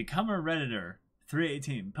 Become a Redditor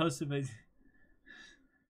 318 posted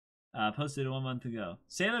 1 month ago.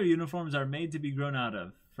 Sailor uniforms are made to be grown out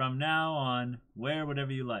of. From now on, wear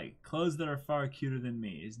whatever you like. Clothes that are far cuter than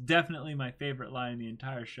me is definitely my favorite line in the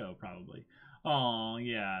entire show, probably. Oh,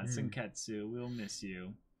 yeah, Senketsu, we'll miss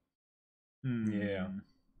you.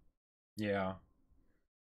 Yeah.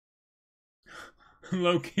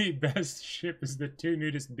 Low-key best ship is the two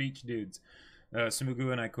nudist beach dudes.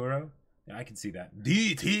 Sumugu and Ikuro. Yeah, I can see that.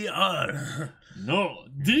 DTR! No,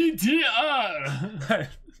 DTR!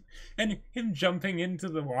 And him jumping into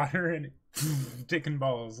the water and taking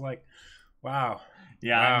balls. Like, wow.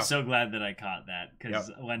 Yeah, wow. I'm so glad that I caught that. Because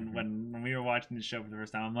when we were watching the show for the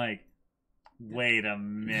first time, I'm like, wait a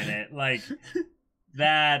minute. Like,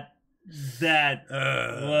 that,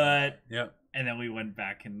 what? Yep. And then we went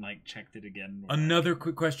back and like checked it again. Another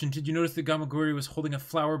quick question. Did you notice that Gamaguri was holding a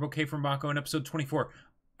flower bouquet from Mako in episode 24?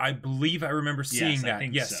 I believe I remember seeing that. I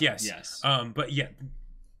think yes, so. yes. But yeah.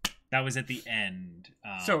 That was at the end.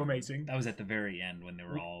 So amazing. That was at the very end when they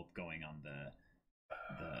were all going on the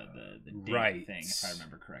date right thing, if I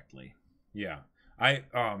remember correctly. Yeah.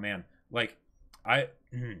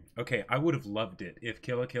 Okay, I would have loved it if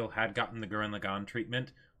Kill la Kill had gotten the Gurren Lagann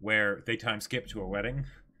treatment where they time skip to a wedding.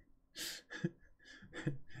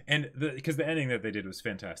 And because the ending that they did was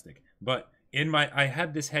fantastic. But I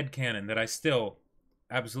had this headcanon that I still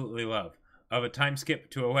absolutely love of a time skip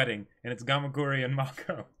to a wedding, and it's Gamaguri and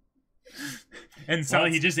Mako. And well,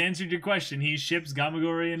 he just answered your question. He ships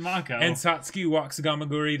Gamaguri and Mako. And Satsuki walks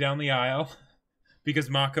Gamaguri down the aisle because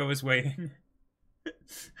Mako is waiting.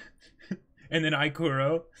 And then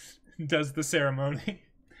Ikuro does the ceremony.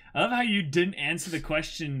 I love how you didn't answer the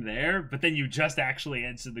question there, but then you just actually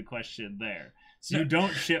answered the question there. So you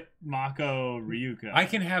don't ship Mako Ryuko. I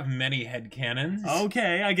can have many headcanons.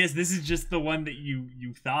 Okay, I guess this is just the one that you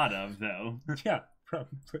thought of, though. Yeah,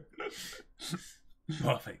 probably.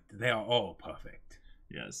 Perfect. They are all perfect.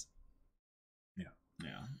 Yes. Yeah.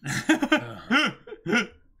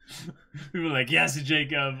 People were like, yes,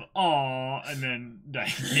 Jacob. Aw, and then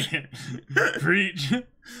preach.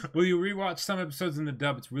 Will you rewatch some episodes in the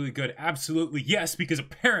dub? It's really good. Absolutely, yes, because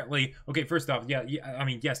apparently, okay, first off, yeah, I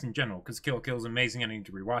mean, yes, in general, because Kill la Kill is amazing. I need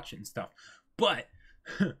to rewatch it and stuff. But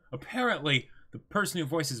apparently, the person who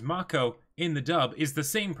voices Mako in the dub is the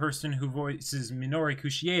same person who voices Minori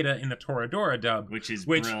Kushieda in the Toradora dub, which is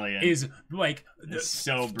brilliant. Is like it's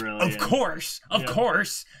so brilliant. Of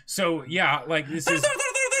course. So yeah, like this is.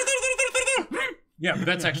 Yeah, but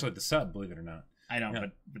that's actually the sub, believe it or not. I know,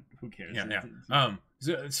 but who cares? Yeah.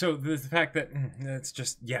 So the fact that it's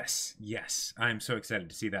just yes, I'm so excited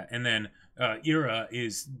to see that. And then Ira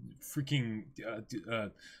is freaking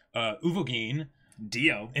Uvogin.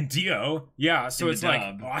 Dio. Yeah, so it's like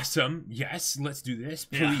dub. awesome. Yes, let's do this,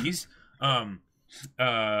 please. Yeah.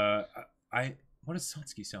 What does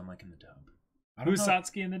Satsuki sound like in the dub? I don't Who's know.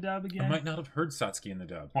 Satsuki in the dub again? I might not have heard Satsuki in the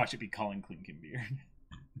dub. Watch it be Colin Clinkenbeard.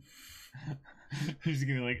 He's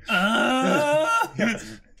gonna be like,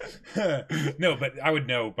 No, but I would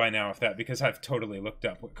know by now if that, because I've totally looked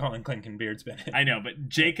up what Colin Clinkenbeard's been in. I know, but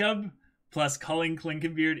Jacob plus Colin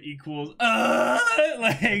Clinkenbeard equals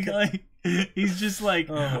like he's just like,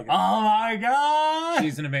 oh my god.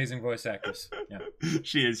 She's an amazing voice actress. Yeah,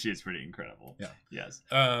 she is pretty incredible. Yeah. Yes.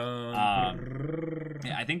 Yeah,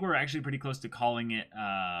 I think we're actually pretty close to calling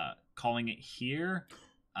it here.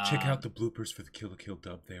 check out the bloopers for the Kill la Kill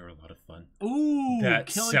dub. They are a lot of fun. Ooh, that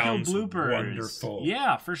Kill la sounds Kill bloopers. wonderful.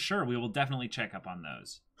 Yeah, for sure. We will definitely check up on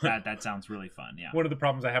those. That sounds really fun. Yeah. One of the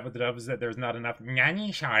problems I have with the dub is that there's not enough. Yeah,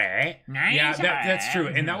 Yeah, that's true.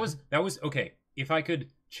 And that was okay. If I could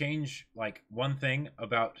change like one thing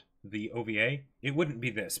about the OVA, it wouldn't be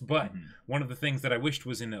this. But one of the things that I wished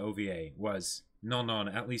was in the OVA was no,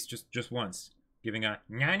 at least just once giving a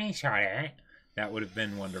nani share. That would have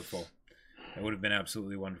been wonderful. That would have been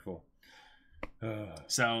absolutely wonderful.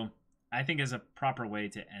 So I think as a proper way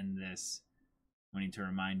to end this, we need to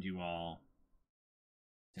remind you all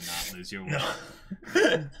to not lose your way.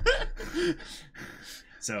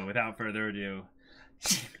 So without further ado,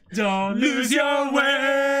 don't lose your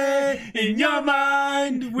way in your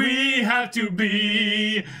mind. We have to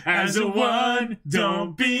be as a one.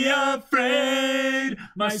 Don't be afraid,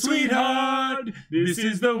 my sweetheart. This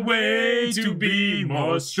is the way to be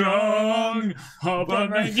more strong. Hop on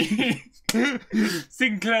my knee.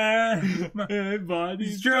 Sinclair, my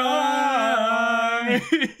body's dry.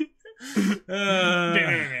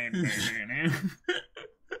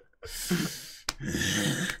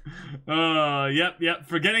 Oh, yep.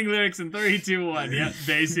 Forgetting lyrics in 3, 2, 1. Yep,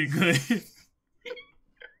 basically.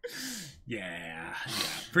 Yeah,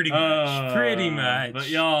 pretty much. But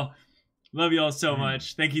y'all, love y'all so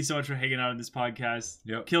much. Thank you so much for hanging out on this podcast.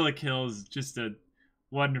 Yep. Kill la Kill is just a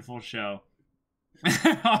wonderful show.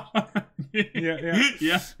 Yeah,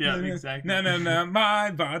 exactly. No, my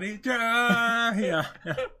body dry. Yeah.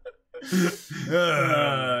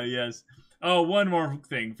 Yes. Oh, one more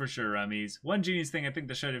thing for sure, Rummies. One genius thing I think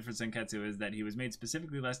the show did for Senketsu is that he was made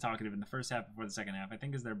specifically less talkative in the first half before the second half. I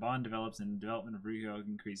think as their bond develops and the development of Ryuho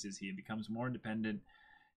increases, he becomes more independent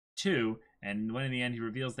too. And when in the end he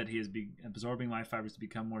reveals that he is absorbing life fibers to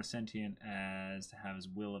become more sentient as to have his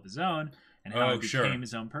will of his own, and how he became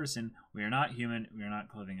his own person. We are not human. We are not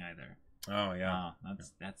clothing either. Oh yeah.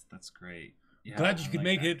 That's great. Yeah, glad you could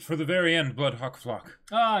make it for the very end, Bloodhawk Flock.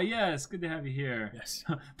 Oh, yes. Good to have you here. Yes.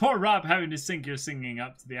 Poor Rob having to sync your singing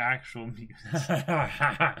up to the actual music.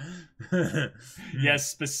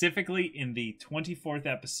 Yes, specifically in the 24th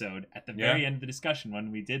episode, at the very end of the discussion,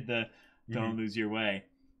 when we did the Don't Lose Your Way,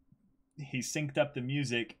 he synced up the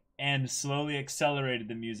music and slowly accelerated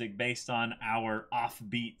the music based on our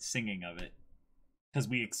offbeat singing of it. Because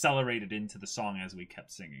we accelerated into the song as we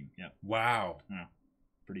kept singing. Yep. Wow. Yeah.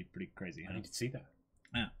 Pretty crazy, huh? I need to see that.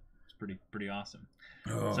 Yeah, it's pretty awesome.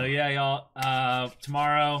 Oh. So yeah, y'all.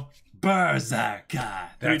 Tomorrow, Berserker,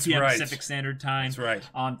 3 p.m. right. Pacific Standard Time. That's right.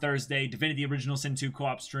 On Thursday, Divinity Original Sin 2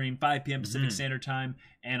 co-op stream, 5 p.m. Pacific Standard Time,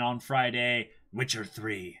 and on Friday, Witcher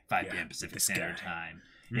 3, 5 p.m. Pacific Standard Time.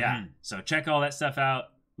 Yeah. So check all that stuff out.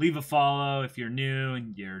 Leave a follow if you're new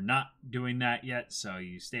and you're not doing that yet, so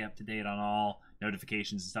you stay up to date on all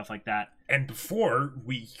notifications and stuff like that. And before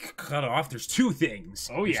we cut off, there's 2 things.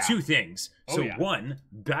 There's 2 things. So one,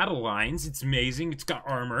 battle lines. It's amazing. It's got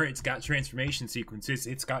armor. It's got transformation sequences.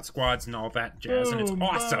 It's got squads and all that jazz. And it's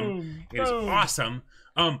awesome. It is awesome.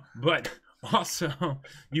 But also,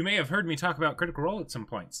 you may have heard me talk about Critical Role at some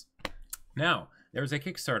points. Now, there's a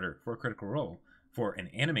Kickstarter for Critical Role for an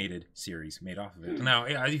animated series made off of it. Now,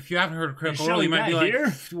 if you haven't heard of Critical Role, you might be like,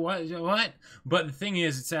 what? But the thing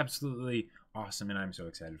is, it's absolutely awesome, and I'm so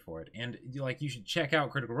excited for it. And like, you should check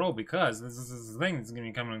out Critical Role because this is the thing that's going to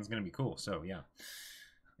be coming and it's going to be cool. So yeah.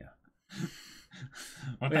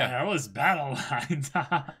 What the hell is battle lines?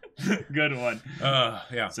 Good one.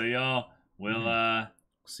 Yeah. So y'all, we'll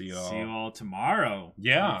see you all tomorrow.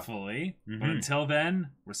 Yeah. Hopefully. But until then,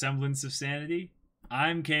 we're Semblance of Sanity.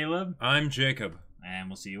 I'm Caleb. I'm Jacob. And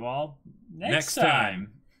we'll see you all next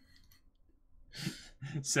time.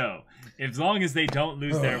 So, as long as they don't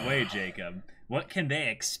lose their way, Jacob, what can they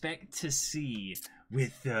expect to see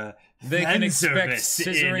with the they can expect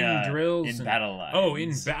scissoring drills in battle lines? Oh,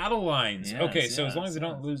 in battle lines. Yes, okay, so as long as they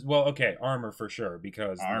don't lose, well, okay, armor for sure,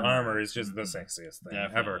 because armor is just the sexiest thing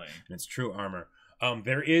ever, and it's true armor.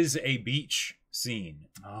 There is a beach scene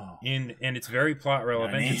and it's very plot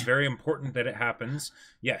relevant. It's very important that it happens.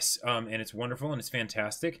 Yes, and it's wonderful and it's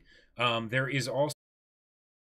fantastic. There is also